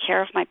to take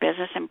care of my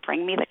business and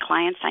bring me the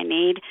clients I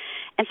need.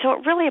 And so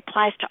it really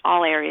applies to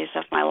all areas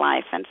of my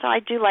life. And so I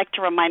do like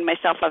to remind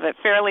myself of it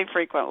fairly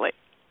frequently.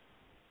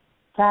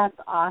 That's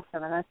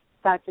awesome, and that's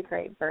such a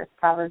great verse,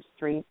 Proverbs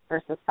 3,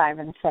 verses 5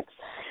 and 6.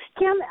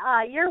 Kim,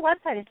 your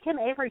website is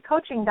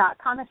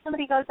kimaverycoaching.com. If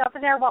somebody goes over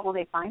there, what will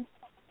they find?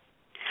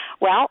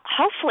 Well,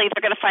 hopefully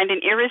they're going to find an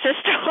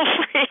irresistible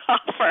free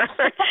offer.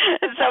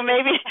 So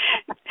maybe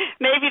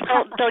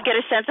they'll get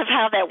a sense of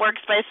how that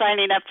works by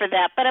signing up for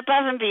that. But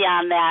above and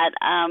beyond that,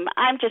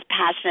 I'm just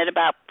passionate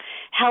about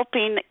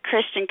helping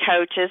Christian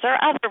coaches or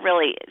other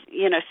really,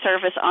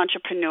 service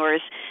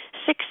entrepreneurs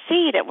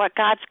succeed at what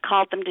God's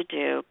called them to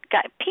do.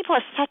 People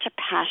have such a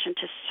passion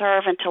to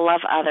serve and to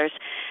love others,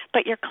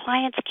 but your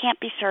clients can't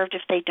be served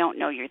if they don't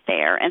know you're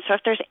there. And so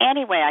if there's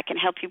any way I can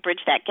help you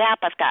bridge that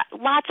gap, I've got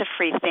lots of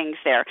free things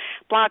there,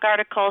 blog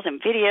articles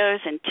and videos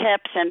and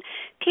tips, and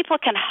people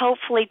can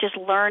hopefully just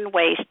learn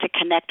ways to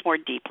connect more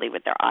deeply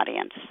with their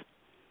audience.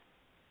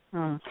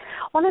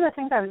 One of the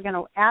things I was going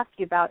to ask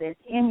you about is,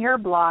 in your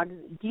blog,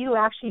 do you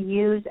actually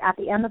use, at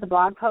the end of the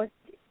blog post,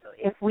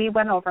 if we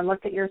went over and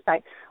looked at your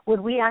site, would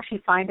we actually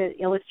find an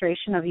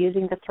illustration of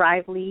using the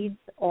Thrive leads,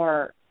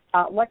 or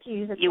what do you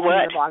use at the end of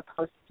your blog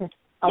post? Okay.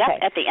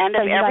 Yep, at the end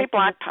of every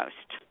blog post.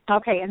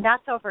 Okay, and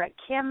that's over at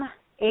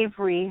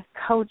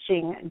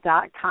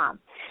kimaverycoaching.com.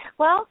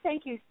 Well,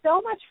 thank you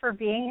so much for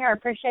being here. I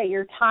appreciate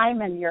your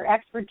time and your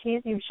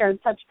expertise. You've shared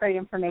such great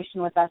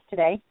information with us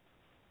today.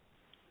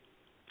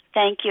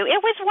 Thank you.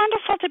 It was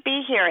wonderful to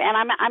be here, and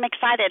I'm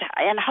excited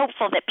and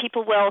hopeful that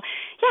people will,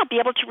 be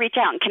able to reach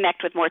out and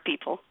connect with more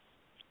people.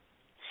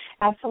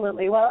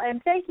 Absolutely. Well,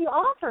 and thank you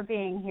all for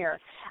being here.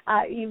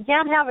 You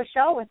can't have a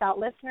show without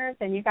listeners,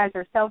 and you guys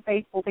are so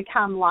faithful to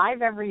come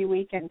live every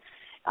week, and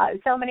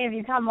so many of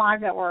you come live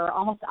that we're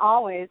almost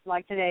always,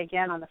 like today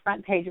again, on the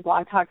front page of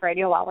Blog Talk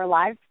Radio while we're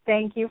live.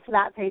 Thank you for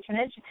that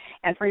patronage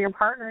and for your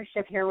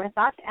partnership here with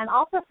us. And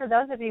also for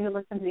those of you who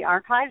listen to the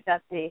archives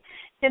at the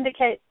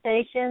syndicate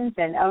stations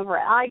and over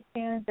at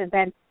iTunes and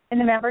then in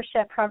the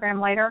membership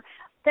program later,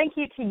 thank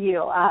you to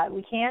you.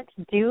 We can't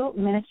do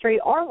ministry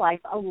or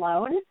life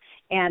alone.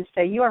 And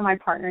so you are my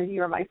partners,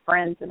 you are my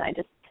friends, and I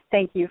just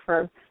thank you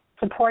for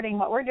supporting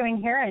what we're doing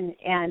here, and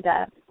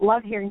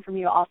love hearing from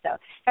you also.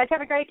 Guys,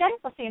 have a great day.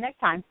 We'll see you next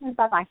time.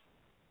 Bye-bye.